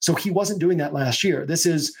 times. So he wasn't doing that last year. This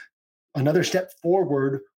is another step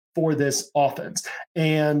forward for this offense.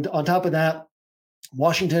 And on top of that,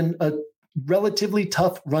 Washington, a relatively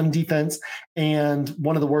tough run defense and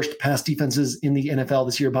one of the worst pass defenses in the NFL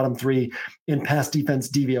this year, bottom 3 in pass defense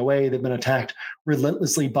DVOA. They've been attacked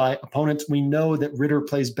relentlessly by opponents. We know that Ridder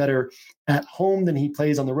plays better at home than he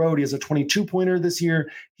plays on the road. He has a 22-pointer this year.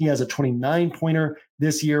 He has a 29-pointer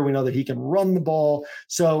this year. We know that he can run the ball.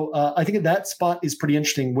 So I think that spot is pretty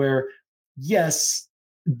interesting where, yes,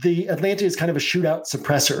 the Atlanta is kind of a shootout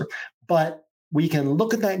suppressor, but we can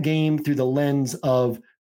look at that game through the lens of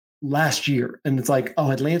last year. And it's like,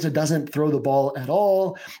 oh, Atlanta doesn't throw the ball at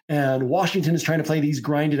all. And Washington is trying to play these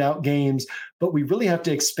grinded out games. But we really have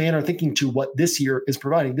to expand our thinking to what this year is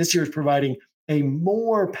providing. This year is providing a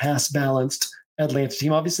more pass balanced Atlanta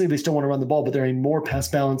team. Obviously, they still want to run the ball, but they're a more pass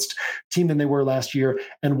balanced team than they were last year.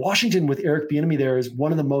 And Washington with Eric Bieniemy there is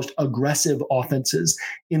one of the most aggressive offenses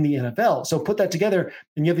in the NFL. So put that together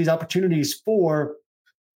and you have these opportunities for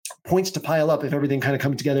points to pile up if everything kind of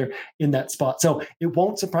comes together in that spot. So it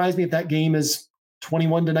won't surprise me if that game is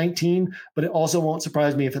 21-19, but it also won't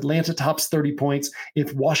surprise me if Atlanta tops 30 points,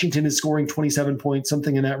 if Washington is scoring 27 points,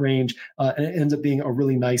 something in that range, and it ends up being a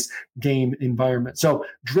really nice game environment. So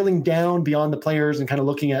drilling down beyond the players and kind of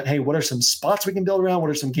looking at, hey, what are some spots we can build around?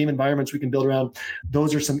 What are some game environments we can build around?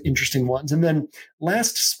 Those are some interesting ones. And then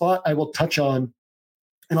last spot I will touch on,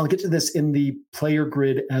 and I'll get to this in the player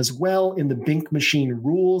grid as well, in the Bink Machine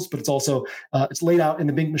rules, but it's also, it's laid out in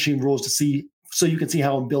the Bink Machine rules to see, so you can see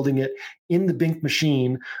how I'm building it in the Bink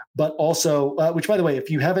Machine, but also, which by the way, if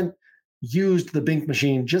you haven't used the Bink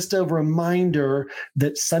Machine, just a reminder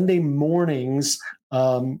that Sunday mornings,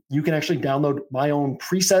 you can actually download my own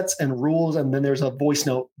presets and rules. And then there's a voice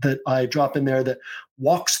note that I drop in there that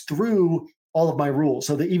walks through all of my rules.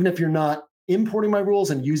 So that even if you're not importing my rules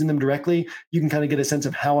and using them directly, you can kind of get a sense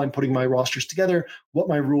of how I'm putting my rosters together, what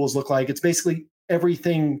my rules look like. It's basically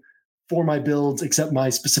everything for my builds except my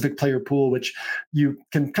specific player pool, which you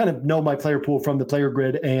can kind of know my player pool from the player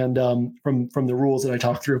grid and from the rules that I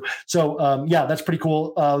talk through. So yeah, that's pretty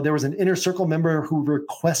cool. There was an Inner Circle member who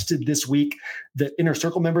requested this week that Inner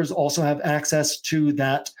Circle members also have access to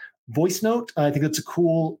that voice note. I think that's a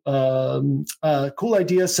cool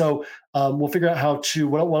idea. So we'll figure out how to,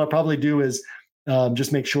 what I'll probably do is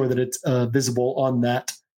just make sure that it's visible on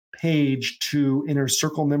that page to Inner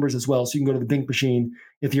Circle members as well. So you can go to the Bink Machine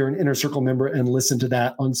if you're an Inner Circle member and listen to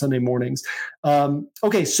that on Sunday mornings.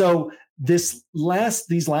 Okay, so these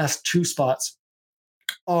last 2 spots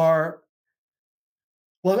are,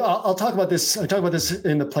 well, I'll talk about this. I talk about this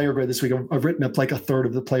in the player grid this week. I've written up like a third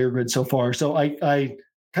of the player grid so far. So I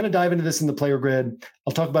kind of dive into this in the player grid.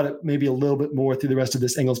 I'll talk about it maybe a little bit more through the rest of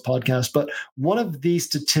this Engels podcast. But one of the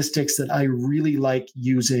statistics that I really like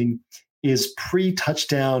using is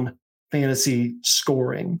pre-touchdown fantasy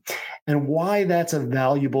scoring. And why that's a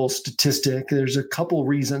valuable statistic, there's a couple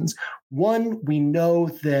reasons. One, we know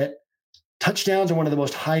that touchdowns are one of the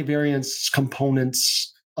most high variance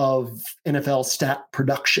components of NFL stat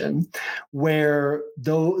production, where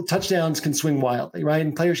though touchdowns can swing wildly, right?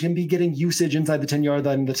 And players can be getting usage inside the 10-yard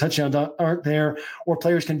line, the touchdowns aren't there, or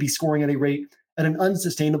players can be scoring at an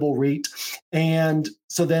unsustainable rate. And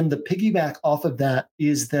so then the piggyback off of that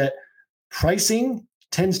is that pricing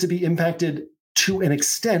tends to be impacted to an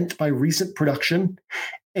extent by recent production.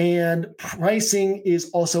 And pricing is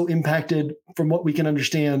also impacted, from what we can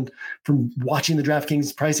understand from watching the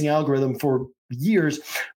DraftKings pricing algorithm for years,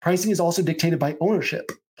 pricing is also dictated by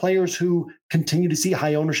ownership. Players who continue to see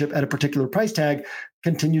high ownership at a particular price tag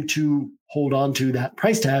continue to hold on to that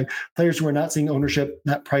price tag. Players who are not seeing ownership,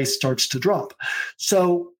 that price starts to drop.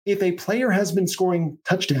 So if a player has been scoring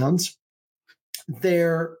touchdowns,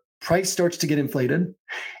 their price starts to get inflated.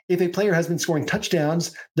 If a player has been scoring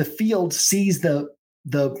touchdowns, the field sees the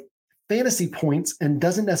fantasy points and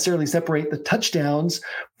doesn't necessarily separate the touchdowns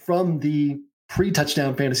from the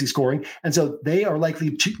pre-touchdown fantasy scoring. And so they are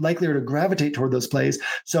likelier to gravitate toward those plays.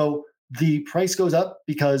 So the price goes up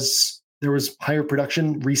because there was higher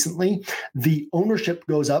production recently. The ownership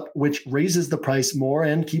goes up, which raises the price more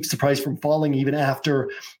and keeps the price from falling even after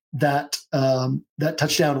that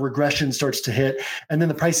touchdown regression starts to hit. And then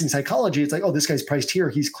the pricing psychology, it's like, oh, this guy's priced here.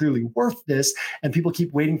 He's clearly worth this. And people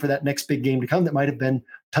keep waiting for that next big game to come that might have been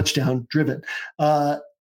touchdown driven.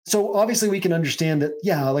 So obviously we can understand that,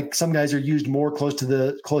 yeah, like some guys are used more close to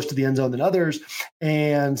the end zone than others.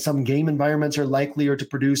 And some game environments are likelier to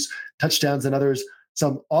produce touchdowns than others.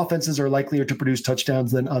 Some offenses are likelier to produce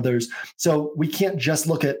touchdowns than others. So we can't just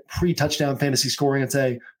look at pre-touchdown fantasy scoring and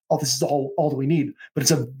say, oh, this is all that we need. But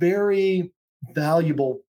it's a very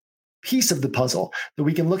valuable piece of the puzzle that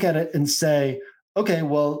we can look at it and say, okay,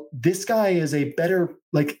 well, this guy is a better,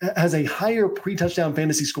 has a higher pre-touchdown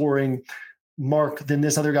fantasy scoring mark than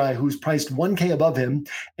this other guy who's priced 1K above him,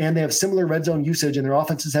 and they have similar red zone usage and their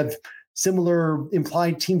offenses have similar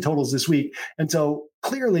implied team totals this week. And so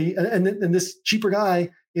clearly, and this cheaper guy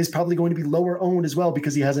is probably going to be lower owned as well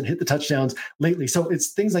because he hasn't hit the touchdowns lately. So it's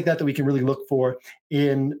things like that we can really look for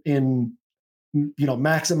in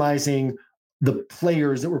maximizing the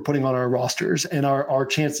players that we're putting on our rosters and our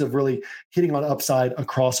chance of really hitting on upside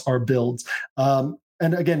across our builds. And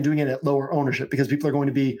again, doing it at lower ownership because people are going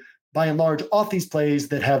to be, by and large, off these plays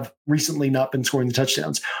that have recently not been scoring the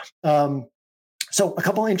touchdowns. So a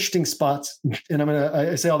couple of interesting spots, and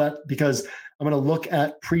I say all that because I'm going to look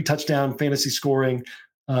at pre-touchdown fantasy scoring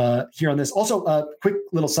here on this. Also, a quick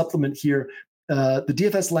little supplement here. The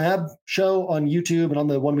DFS Lab show on YouTube and on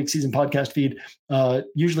the 1 Week Season podcast feed,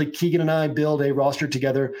 usually Keegan and I build a roster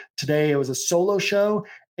together. Today it was a solo show,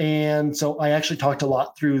 and so I actually talked a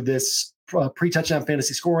lot through this pre-touchdown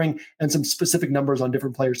fantasy scoring and some specific numbers on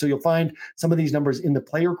different players. So you'll find some of these numbers in the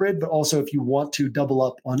player grid, but also if you want to double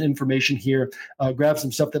up on information here, grab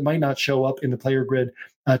some stuff that might not show up in the player grid,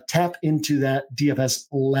 tap into that DFS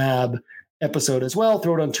Lab episode as well,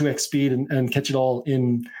 throw it on 2x speed and catch it all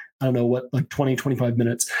in, I don't know what, like 20, 25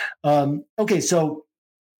 minutes. Okay, so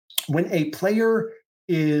when a player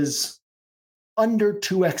is under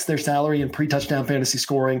 2x their salary in pre-touchdown fantasy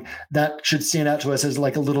scoring, that should stand out to us as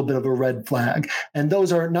like a little bit of a red flag. And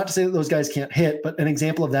those are not to say that those guys can't hit, but an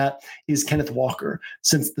example of that is Kenneth Walker.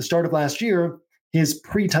 Since the start of last year, his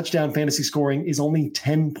pre-touchdown fantasy scoring is only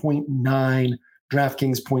 10.9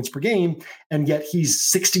 DraftKings points per game, and yet he's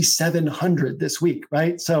 6,700 this week,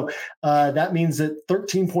 right? So that means that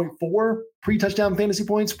 13.4 pre-touchdown fantasy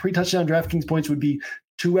points, pre-touchdown DraftKings points would be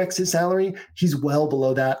 2x his salary. He's well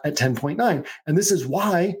below that at 10.9. And this is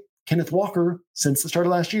why Kenneth Walker, since the start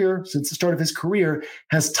of last year, since the start of his career,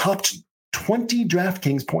 has topped 20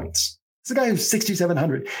 DraftKings points. This is a guy who's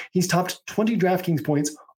 6,700. He's topped 20 DraftKings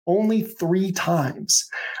points only 3 times.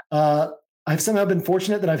 I've somehow been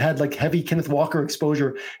fortunate that I've had like heavy Kenneth Walker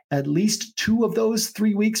exposure at least 2 of those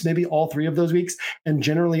 3 weeks, maybe all 3 of those weeks, and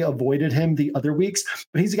generally avoided him the other weeks.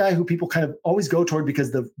 But he's a guy who people kind of always go toward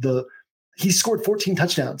because he scored 14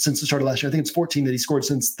 touchdowns since the start of last year. I think it's 14 that he scored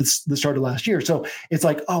since the start of last year. So it's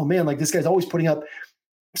like, oh man, like this guy's always putting up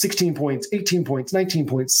 16 points, 18 points, 19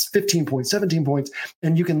 points, 15 points, 17 points.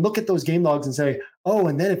 And you can look at those game logs and say, oh,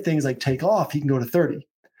 and then if things like take off, he can go to 30.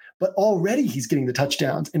 But already he's getting the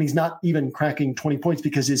touchdowns and he's not even cracking 20 points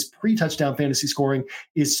because his pre-touchdown fantasy scoring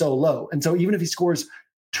is so low. And so even if he scores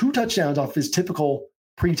 2 touchdowns off his typical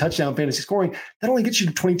pre-touchdown fantasy scoring, that only gets you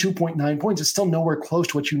to 22.9 points. It's still nowhere close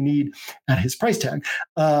to what you need at his price tag.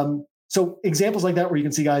 So examples like that where you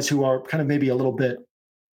can see guys who are kind of maybe a little bit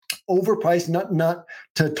overpriced, not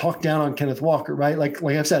to talk down on Kenneth Walker, right? Like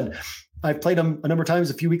I've said, I played him a number of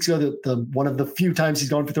times a few weeks ago. The one of the few times he's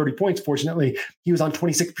gone for 30 points, fortunately, he was on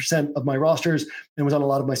 26% of my rosters and was on a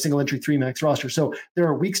lot of my single entry 3 max rosters. So there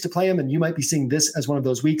are weeks to play him, and you might be seeing this as one of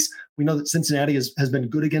those weeks. We know that Cincinnati has been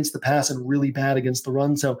good against the pass and really bad against the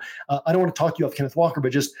run. So I don't want to talk you off Kenneth Walker,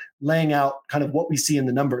 but just laying out kind of what we see in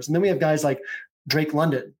the numbers. And then we have guys like Drake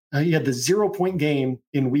London. He had the 0-point game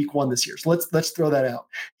in week 1 this year. So let's throw that out.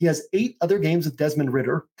 He has 8 other games with Desmond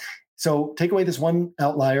Ridder. So take away this one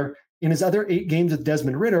outlier. In his other 8 games with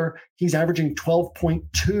Desmond Ridder, he's averaging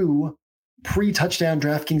 12.2 pre-touchdown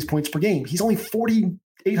DraftKings points per game. He's only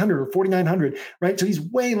 4,800 or 4,900, right? So he's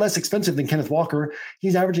way less expensive than Kenneth Walker.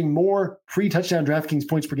 He's averaging more pre-touchdown DraftKings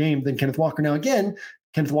points per game than Kenneth Walker. Now, again,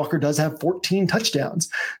 Kenneth Walker does have 14 touchdowns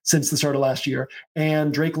since the start of last year.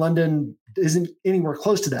 And Drake London isn't anywhere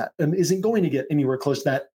close to that and isn't going to get anywhere close to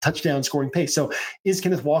that touchdown scoring pace. So is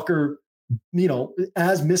Kenneth Walker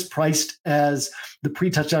as mispriced as the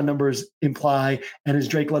pre-touchdown numbers imply, and is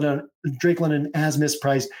Drake London as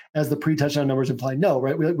mispriced as the pre-touchdown numbers imply? No,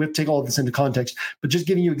 right? We have to take all of this into context, but just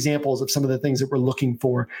giving you examples of some of the things that we're looking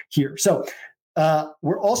for here. So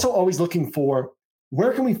we're also always looking for,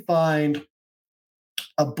 where can we find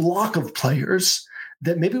a block of players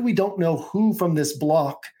that maybe we don't know who from this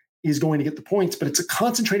block is going to get the points, but it's a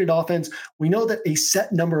concentrated offense. We know that a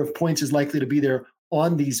set number of points is likely to be there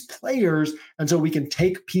on these players. And so we can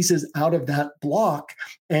take pieces out of that block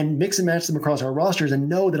and mix and match them across our rosters and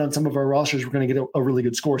know that on some of our rosters, we're going to get a really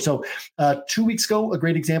good score. So 2 weeks ago, a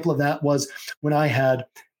great example of that was when I had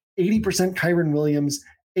 80% Kyron Williams,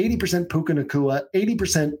 80% Puka Nacua,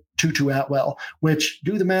 80% Tutu Atwell, which,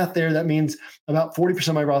 do the math there, that means about 40%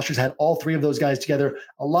 of my rosters had all 3 of those guys together.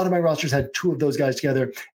 A lot of my rosters had 2 of those guys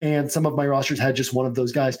together, and some of my rosters had just 1 of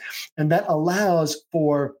those guys. And that allows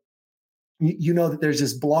for you know that there's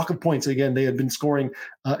this block of points. Again, they had been scoring.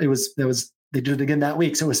 They did it again that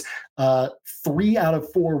week. So it was 3 out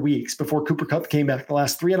of 4 weeks before Cooper Kupp came back. The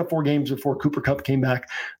last 3 out of 4 games before Cooper Kupp came back,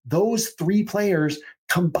 those 3 players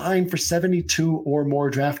combined for 72 or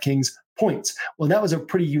more DraftKings points. Well, that was a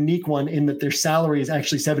pretty unique one in that their salary is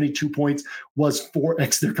actually 72 points was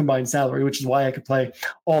 4x their combined salary, which is why I could play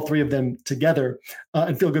all 3 of them together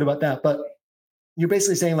and feel good about that. But you're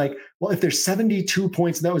basically saying like, well, if there's 72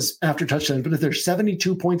 points, and that was after touchdowns, but if there's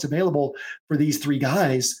 72 points available for these 3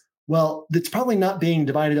 guys, well, it's probably not being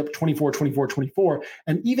divided up 24, 24, 24.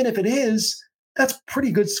 And even if it is, that's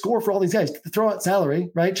pretty good score for all these guys. To throw out salary,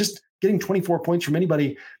 right? Just getting 24 points from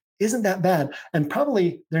anybody isn't that bad. And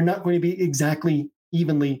probably they're not going to be exactly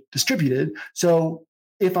evenly distributed. So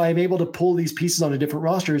if I'm able to pull these pieces onto different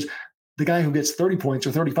rosters, the guy who gets 30 points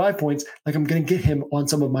or 35 points, like I'm going to get him on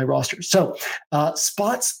some of my rosters. So 2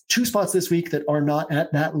 spots this week that are not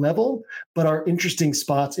at that level, but are interesting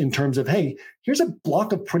spots in terms of, hey, here's a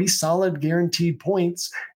block of pretty solid guaranteed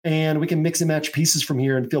points, and we can mix and match pieces from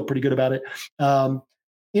here and feel pretty good about it.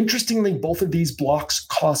 Interestingly, both of these blocks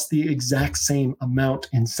cost the exact same amount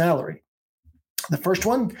in salary. The first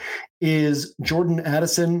one is Jordan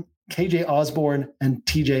Addison, KJ Osborne, and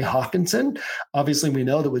TJ Hawkinson. Obviously, we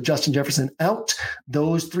know that with Justin Jefferson out,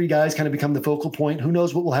 those 3 guys kind of become the focal point. Who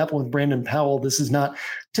knows what will happen with Brandon Powell? This is not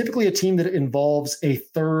typically a team that involves a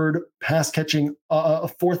 4th pass catching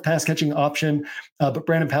option. But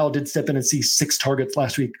Brandon Powell did step in and see 6 targets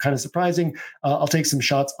last week. Kind of surprising. I'll take some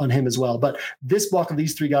shots on him as well. But this block of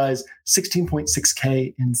these 3 guys,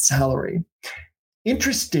 16.6K in salary.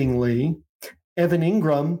 Interestingly, Evan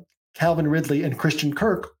Ingram, Calvin Ridley, and Christian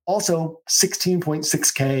Kirk also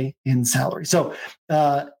 16.6K in salary. So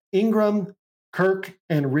Ingram, Kirk,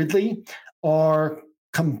 and Ridley are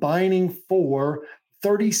combining for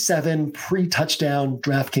 37 pre-touchdown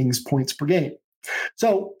DraftKings points per game.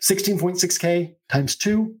 So 16.6K times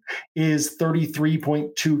 2 is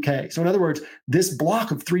 33.2K. So in other words, this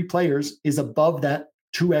block of 3 players is above that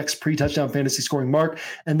 2x pre-touchdown fantasy scoring mark.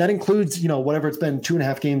 And that includes, whatever it's been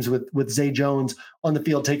 2.5 games with Zay Jones on the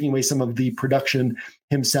field, taking away some of the production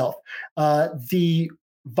himself. The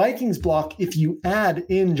Vikings block, if you add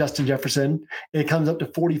in Justin Jefferson, it comes up to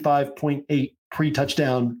 45.8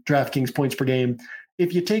 pre-touchdown DraftKings points per game.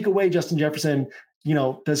 If you take away Justin Jefferson,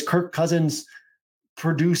 does Kirk Cousins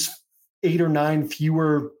produce 8 or 9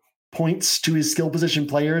 fewer points to his skill position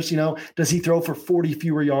players? Does he throw for 40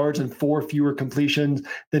 fewer yards and 4 fewer completions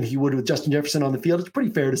than he would with Justin Jefferson on the field? It's pretty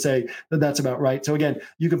fair to say that that's about right. So again,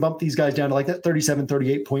 you can bump these guys down to like that 37,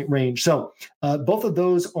 38 point range. So both of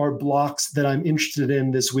those are blocks that I'm interested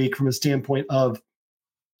in this week from a standpoint of,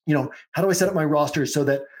 how do I set up my roster so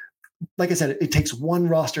that, like I said, it takes one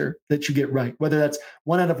roster that you get right, whether that's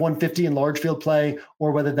 1 out of 150 in large field play,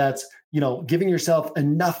 or whether that's, giving yourself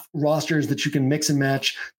enough rosters that you can mix and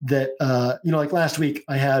match that, like last week,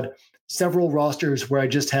 I had several rosters where I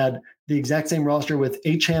just had the exact same roster with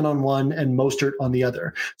Achane on one and Mostert on the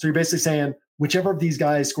other. So you're basically saying, whichever of these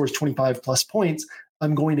guys scores 25 plus points,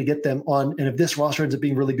 I'm going to get them on. And if this roster ends up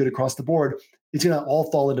being really good across the board, it's going to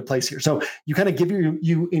all fall into place here. So you kind of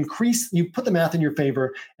you put the math in your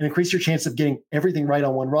favor and increase your chance of getting everything right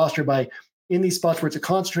on one roster by, in these spots where it's a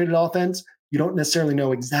concentrated offense, you don't necessarily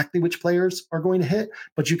know exactly which players are going to hit,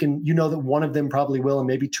 but you know that one of them probably will and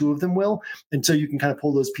maybe 2 of them will. And so you can kind of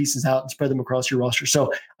pull those pieces out and spread them across your roster.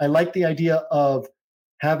 So I like the idea of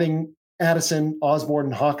having Addison, Osborne,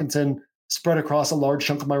 and Hawkinson spread across a large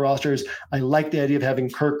chunk of my rosters. I like the idea of having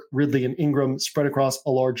Kirk, Ridley, and Ingram spread across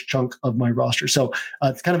a large chunk of my roster. So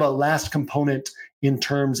it's kind of a last component in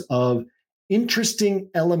terms of interesting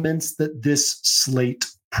elements that this slate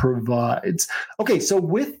provides. Okay, so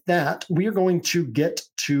with that, we are going to get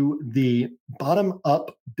to the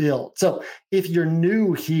bottom-up build. So if you're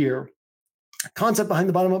new here, concept behind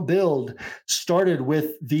the bottom-up build started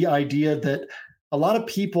with the idea that a lot of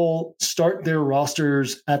people start their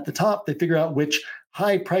rosters at the top. They figure out which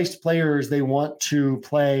high-priced players they want to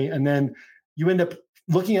play, and then you end up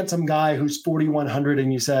looking at some guy who's 4,100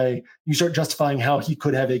 and you start justifying how he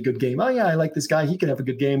could have a good game. Oh yeah, I like this guy. He could have a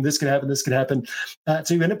good game. This could happen. This could happen.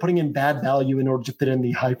 So you end up putting in bad value in order to fit in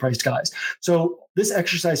the high priced guys. So this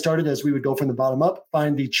exercise started as we would go from the bottom up,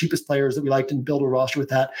 find the cheapest players that we liked and build a roster with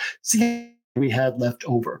that. See what we had left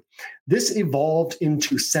over. This evolved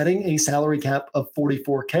into setting a salary cap of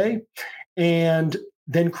 44K and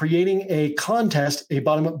then creating a contest, a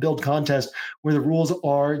bottom-up build contest, where the rules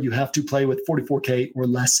are you have to play with 44K or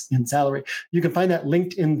less in salary. You can find that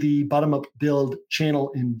linked in the bottom-up build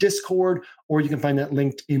channel in Discord, or you can find that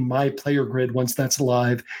linked in my player grid once that's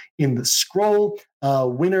live in the scroll.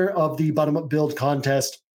 Winner of the bottom-up build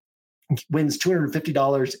contest wins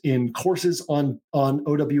 $250 in courses on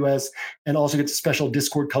OWS, and also gets a special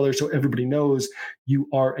Discord color so everybody knows you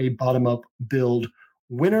are a bottom-up build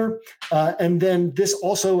winner. And then this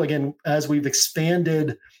also, again, as we've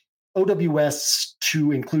expanded OWS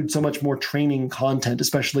to include so much more training content,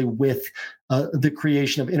 especially with the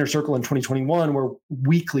creation of Inner Circle in 2021, where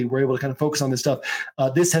weekly we're able to kind of focus on this stuff.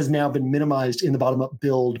 This has now been minimized in the bottom-up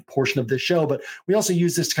build portion of this show, but we also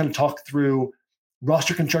use this to kind of talk through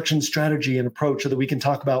roster construction strategy and approach so that we can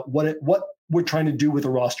talk about what we're trying to do with a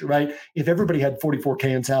roster, right? If everybody had 44K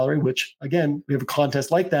in salary, which again, we have a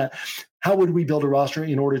contest like that, how would we build a roster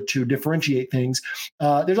in order to differentiate things?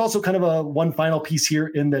 There's also kind of one final piece here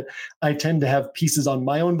in that I tend to have pieces on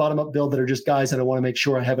my own bottom-up build that are just guys that I want to make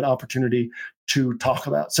sure I have an opportunity to talk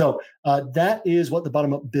about. So that is what the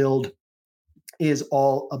bottom-up build is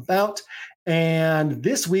all about. And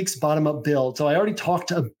this week's bottom-up build, so I already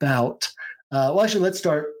talked about, well, actually, let's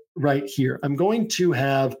start right here. I'm going to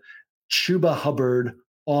have Chuba Hubbard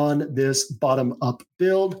on this bottom-up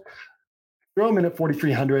build. Throw him in at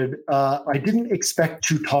 4,300. I didn't expect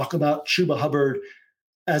to talk about Chuba Hubbard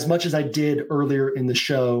as much as I did earlier in the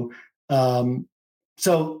show.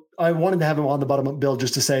 So I wanted to have him on the bottom-up build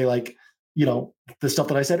just to say, like, you know, the stuff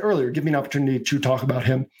that I said earlier, give me an opportunity to talk about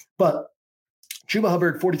him. But Chuba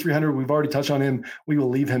Hubbard, 4,300, we've already touched on him. We will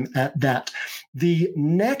leave him at that. The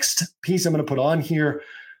next piece I'm going to put on here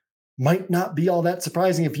might not be all that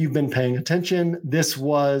surprising if you've been paying attention. This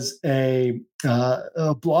was a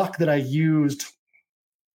block that I used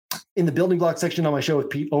in the building block section on my show with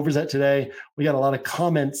Pete Overzet today. We got a lot of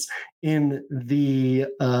comments in the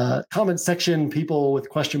comments section, people with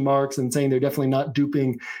question marks and saying they're definitely not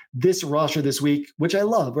duping this roster this week, which I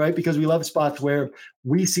love, right? Because we love spots where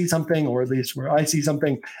we see something, or at least where I see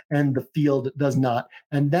something, and the field does not.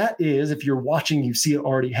 And that is, if you're watching, you see it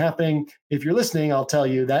already happening. If you're listening, I'll tell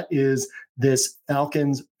you, that is this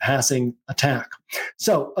Falcons passing attack.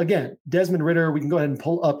 So again, Desmond Ridder, we can go ahead and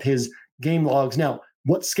pull up his game logs. Now,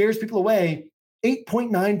 what scares people away,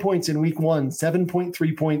 8.9 points in week 1,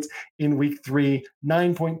 7.3 points in week 3,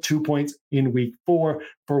 9.2 points in week 4.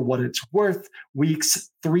 For what it's worth, weeks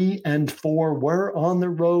 3 and 4 were on the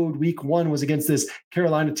road. Week 1 was against this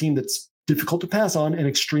Carolina team that's difficult to pass on and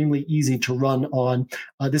extremely easy to run on.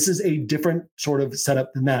 This is a different sort of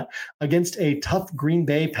setup than that. Against a tough Green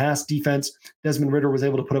Bay pass defense, Desmond Ridder was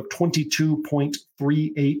able to put up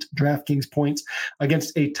 22.38 DraftKings points.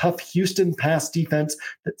 Against a tough Houston pass defense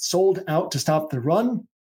that sold out to stop the run,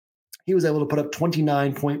 he was able to put up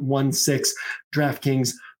 29.16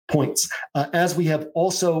 DraftKings points. As we have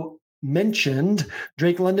also mentioned,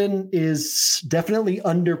 Drake London is definitely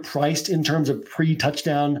underpriced in terms of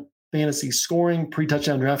pre-touchdown fantasy scoring,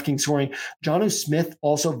 pre-touchdown DraftKings scoring. Jonnu Smith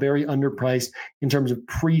also very underpriced in terms of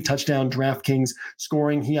pre-touchdown DraftKings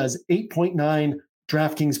scoring. He has 8.9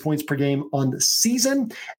 DraftKings points per game on the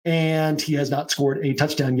season, and he has not scored a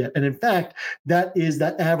touchdown yet. And in fact, that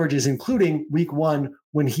average is including week 1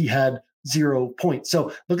 when he had 0 points.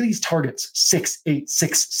 So look at these targets, 6, 8,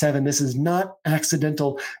 6, 7. This is not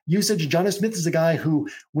accidental usage. Jonnu Smith is a guy who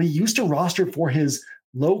we used to roster for his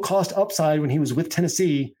low-cost upside when he was with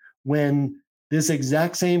Tennessee, when this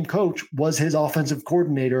exact same coach was his offensive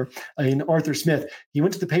coordinator in Arthur Smith. He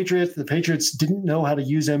went to the Patriots. The Patriots didn't know how to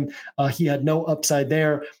use him. He had no upside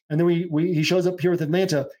there. And then he shows up here with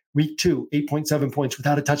Atlanta. Week 2, 8.7 points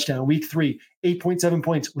without a touchdown. Week 3, 8.7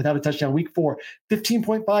 points without a touchdown. Week 4,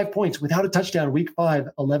 15.5 points without a touchdown. Week 5,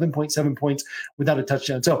 11.7 points without a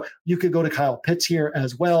touchdown. So you could go to Kyle Pitts here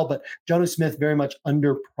as well, but Jonnu Smith very much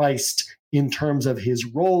underpriced in terms of his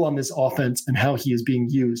role on this offense and how he is being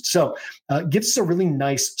used. So gives us a really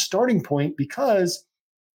nice starting point, because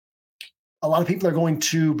a lot of people are going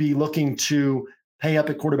to be looking to pay up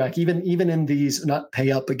at quarterback, even in these, not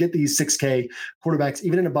pay up, but get these 6K quarterbacks,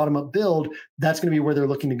 even in a bottom-up build. That's going to be where they're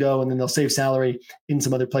looking to go, and then they'll save salary in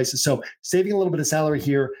some other places. So saving a little bit of salary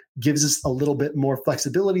here gives us a little bit more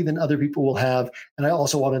flexibility than other people will have. And I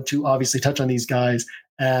also wanted to obviously touch on these guys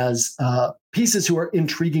as pieces who are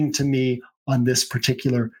intriguing to me on this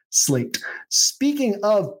particular slate. Speaking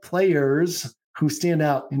of players who stand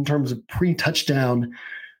out in terms of pre-touchdown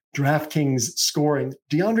DraftKings scoring,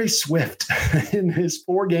 DeAndre Swift in his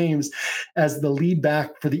 4 games as the lead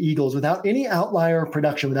back for the Eagles, without any outlier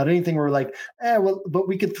production, without anything where we're like, well, but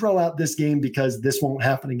we could throw out this game because this won't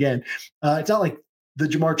happen again. It's not like the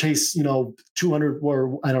Jamar Chase, 200,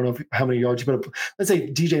 or I don't know how many yards you put up. Let's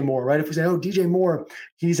say DJ Moore, right? If we say, DJ Moore,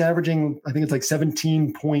 he's averaging, I think it's like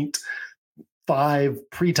 17.5 5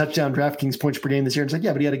 pre-touchdown DraftKings points per game this year. And it's like,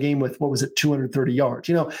 yeah, but he had a game with, 230 yards,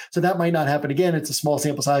 so that might not happen again. It's a small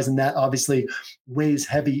sample size, and that obviously weighs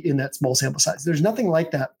heavy in that small sample size. There's nothing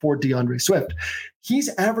like that for DeAndre Swift. He's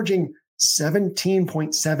averaging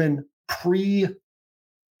 17.7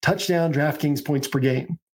 pre-touchdown DraftKings points per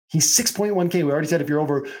game. He's 6.1K. We already said if you're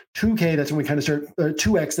over 2K, that's when we kind of start,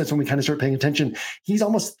 2X, that's when we kind of start paying attention. He's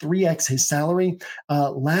almost 3X his salary.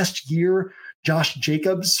 Last year, Josh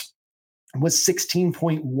Jacobs was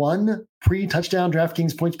 16.1 pre-touchdown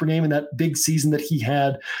DraftKings points per game in that big season that he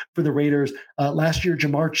had for the Raiders. Last year,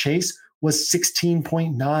 Jamar Chase was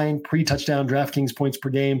 16.9 pre-touchdown DraftKings points per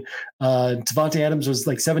game. Devontae Adams was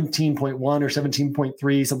like 17.1 or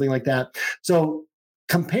 17.3, something like that. So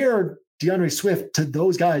compare DeAndre Swift to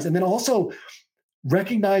those guys. And then also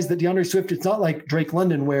recognize that DeAndre Swift, it's not like Drake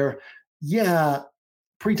London where, yeah,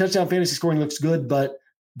 pre-touchdown fantasy scoring looks good, but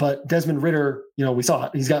Desmond Ridder, we saw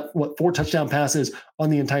it. He's got 4 touchdown passes on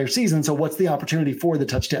the entire season. So what's the opportunity for the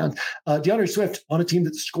touchdown? DeAndre Swift on a team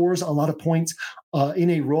that scores a lot of points in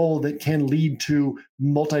a role that can lead to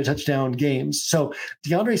multi-touchdown games. So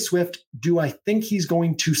DeAndre Swift, do I think he's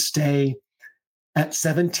going to stay at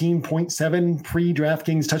 17.7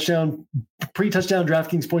 pre-touchdown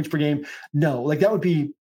DraftKings points per game? No, that would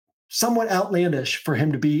be somewhat outlandish for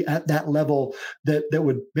him to be at that level that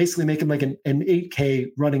would basically make him like an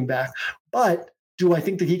 8K running back. But do I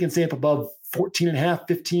think that he can stay up above 14.5,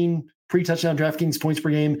 15 pre-touchdown DraftKings points per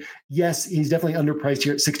game? Yes, he's definitely underpriced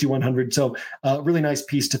here at 6,100. So really nice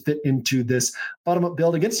piece to fit into this bottom-up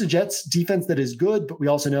build against the Jets defense that is good, but we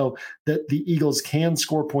also know that the Eagles can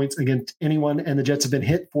score points against anyone, and the Jets have been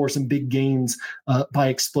hit for some big gains by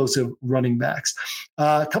explosive running backs.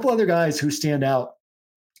 A couple other guys who stand out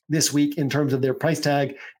this week in terms of their price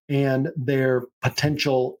tag and their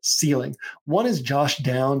potential ceiling. One is Josh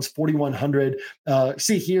Downs, 4,100.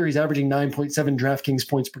 See here, he's averaging 9.7 DraftKings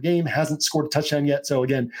points per game, hasn't scored a touchdown yet. So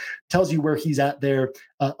again, tells you where he's at there,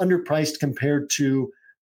 underpriced compared to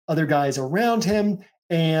other guys around him.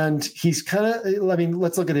 And he's kind of,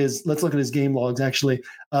 let's look at his game logs. Actually,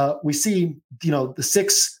 we see, the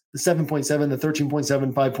 6, the 7.7, the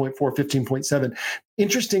 13.7, 5.4, 15.7.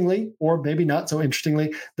 Interestingly, or maybe not so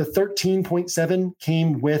interestingly, the 13.7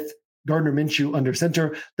 came with Gardner Minshew under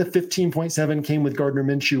center. The 15.7 came with Gardner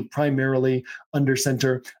Minshew primarily under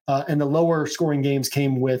center. And the lower scoring games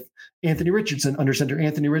came with Anthony Richardson under center.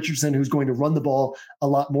 Anthony Richardson, who's going to run the ball a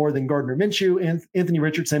lot more than Gardner Minshew, and Anthony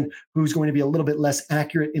Richardson, who's going to be a little bit less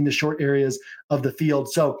accurate in the short areas of the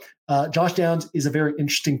field. So Josh Downs is a very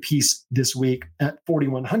interesting piece this week at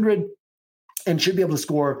 4,100 and should be able to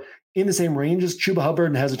score in the same range as Chuba Hubbard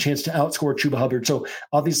and has a chance to outscore Chuba Hubbard. So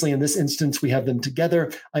obviously in this instance, we have them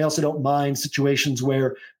together. I also don't mind situations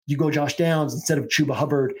where you go Josh Downs instead of Chuba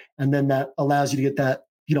Hubbard, and then that allows you to get that,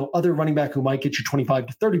 other running back who might get you 25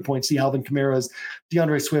 to 30 points, the Alvin Kamara's,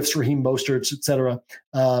 DeAndre Swift's, Raheem Mostert's, et cetera,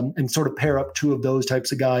 and sort of pair up 2 of those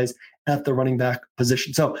types of guys at the running back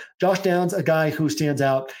position. So Josh Downs, a guy who stands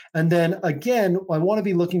out. And then again, I want to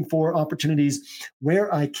be looking for opportunities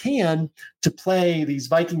where I can to play these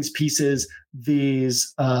Vikings pieces,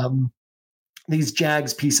 these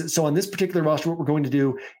Jags pieces. So on this particular roster, what we're going to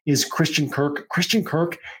do is Christian Kirk. Christian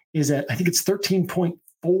Kirk is at, I think it's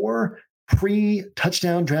 13.4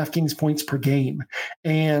 pre-touchdown DraftKings points per game.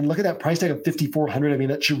 And look at that price tag of 5,400.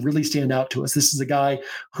 That should really stand out to us. This is a guy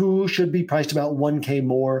who should be priced about 1K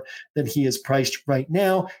more than he is priced right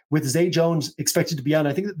now, with Zay Jones expected to be out. And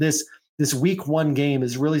I think that this week 1 game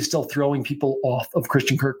is really still throwing people off of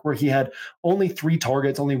Christian Kirk, where he had only 3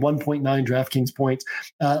 targets, only 1.9 DraftKings points.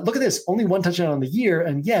 Look at this, only 1 touchdown on the year,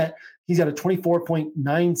 and yet he's got a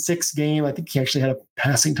 24.96 game. I think he actually had a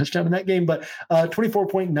passing touchdown in that game, but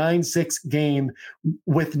 24.96 game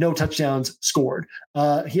with no touchdowns scored.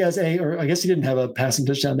 He has or I guess he didn't have a passing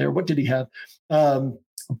touchdown there. What did he have? A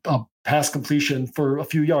pass completion for a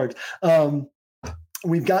few yards.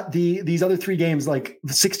 We've got these other 3 games, like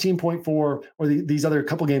 16.4, or these other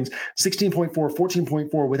couple games, 16.4,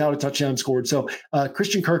 14.4 without a touchdown scored. So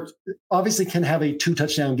Christian Kirk obviously can have a 2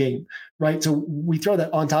 touchdown game, right? So we throw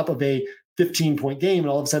that on top of a 15-point game, and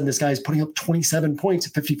all of a sudden this guy's putting up 27 points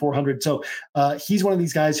at 5,400. So he's one of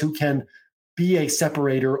these guys who can be a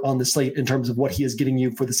separator on the slate in terms of what he is getting you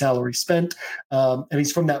for the salary spent. And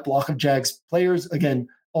he's from that block of Jags players. Again,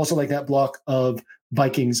 also like that block of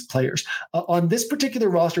Vikings players. On this particular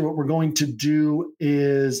roster, what we're going to do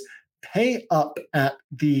is pay up at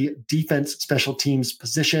the defense special teams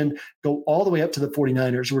position, go all the way up to the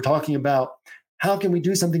 49ers. We're talking about how can we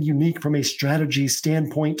do something unique from a strategy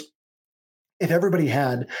standpoint if everybody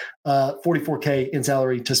had 44K in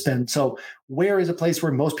salary to spend. So where is a place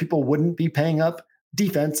where most people wouldn't be paying up?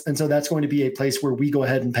 defense. And so that's going to be a place where we go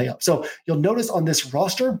ahead and pay up. So you'll notice on this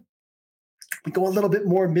roster, we go a little bit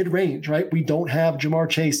more mid-range, right? We don't have Jamar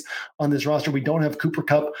Chase on this roster. We don't have Cooper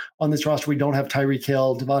Kupp on this roster. We don't have Tyreek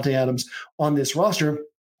Hill, Devontae Adams on this roster.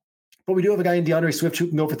 But we do have a guy in DeAndre Swift who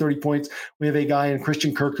can go for 30 points. We have a guy in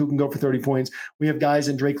Christian Kirk who can go for 30 points. We have guys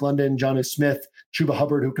in Drake London, Jonnu Smith, Chuba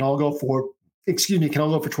Hubbard who can all go for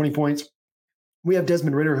 20 points. We have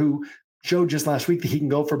Desmond Ridder who showed just last week that he can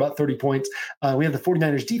go for about 30 points. We have the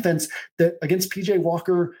 49ers defense that against PJ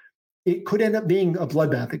Walker, it could end up being a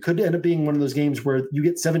bloodbath. It could end up being one of those games where you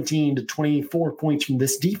get 17 to 24 points from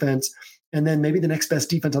this defense, and then maybe the next best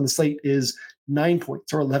defense on the slate is 9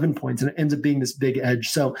 points or 11 points, and it ends up being this big edge.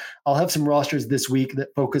 So I'll have some rosters this week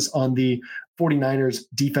that focus on the 49ers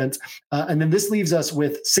defense. And then this leaves us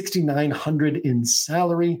with 6,900 in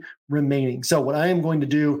salary remaining. So what I am going to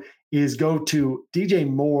do is go to DJ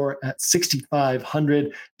Moore at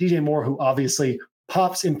 6,500. DJ Moore, who obviously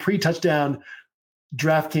pops in pre-touchdown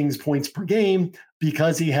DraftKings points per game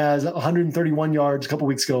because he has 131 yards a couple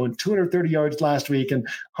weeks ago and 230 yards last week and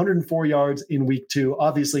 104 yards in week 2.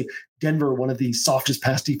 Obviously, Denver, one of the softest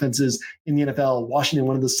pass defenses in the NFL. Washington,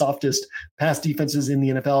 one of the softest pass defenses in the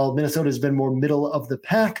NFL. Minnesota has been more middle of the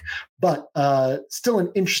pack, but still an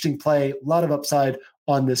interesting play. A lot of upside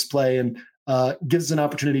on this play, and gives us an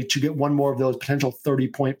opportunity to get one more of those potential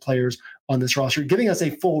 30-point players on this roster, giving us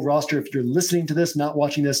a full roster, if you're listening to this, not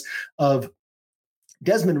watching this, of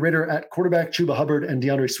Desmond Ridder at quarterback, Chuba Hubbard and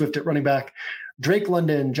DeAndre Swift at running back, Drake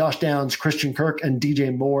London, Josh Downs, Christian Kirk, and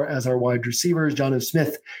DJ Moore as our wide receivers, Jonnu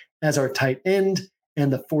Smith as our tight end,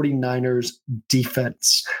 and the 49ers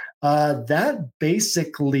defense. That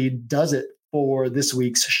basically does it for this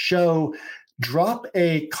week's show. Drop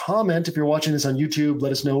a comment if you're watching this on YouTube.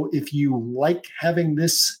 Let us know if you like having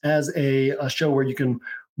this as a show where you can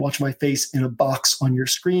watch my face in a box on your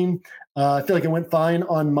screen. I feel like it went fine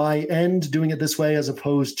on my end doing it this way as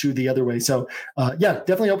opposed to the other way. So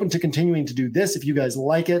definitely open to continuing to do this if you guys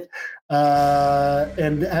like it.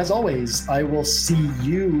 And as always, I will see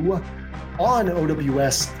you on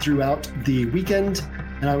OWS throughout the weekend,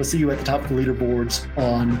 and I will see you at the top of the leaderboards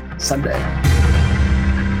on Sunday.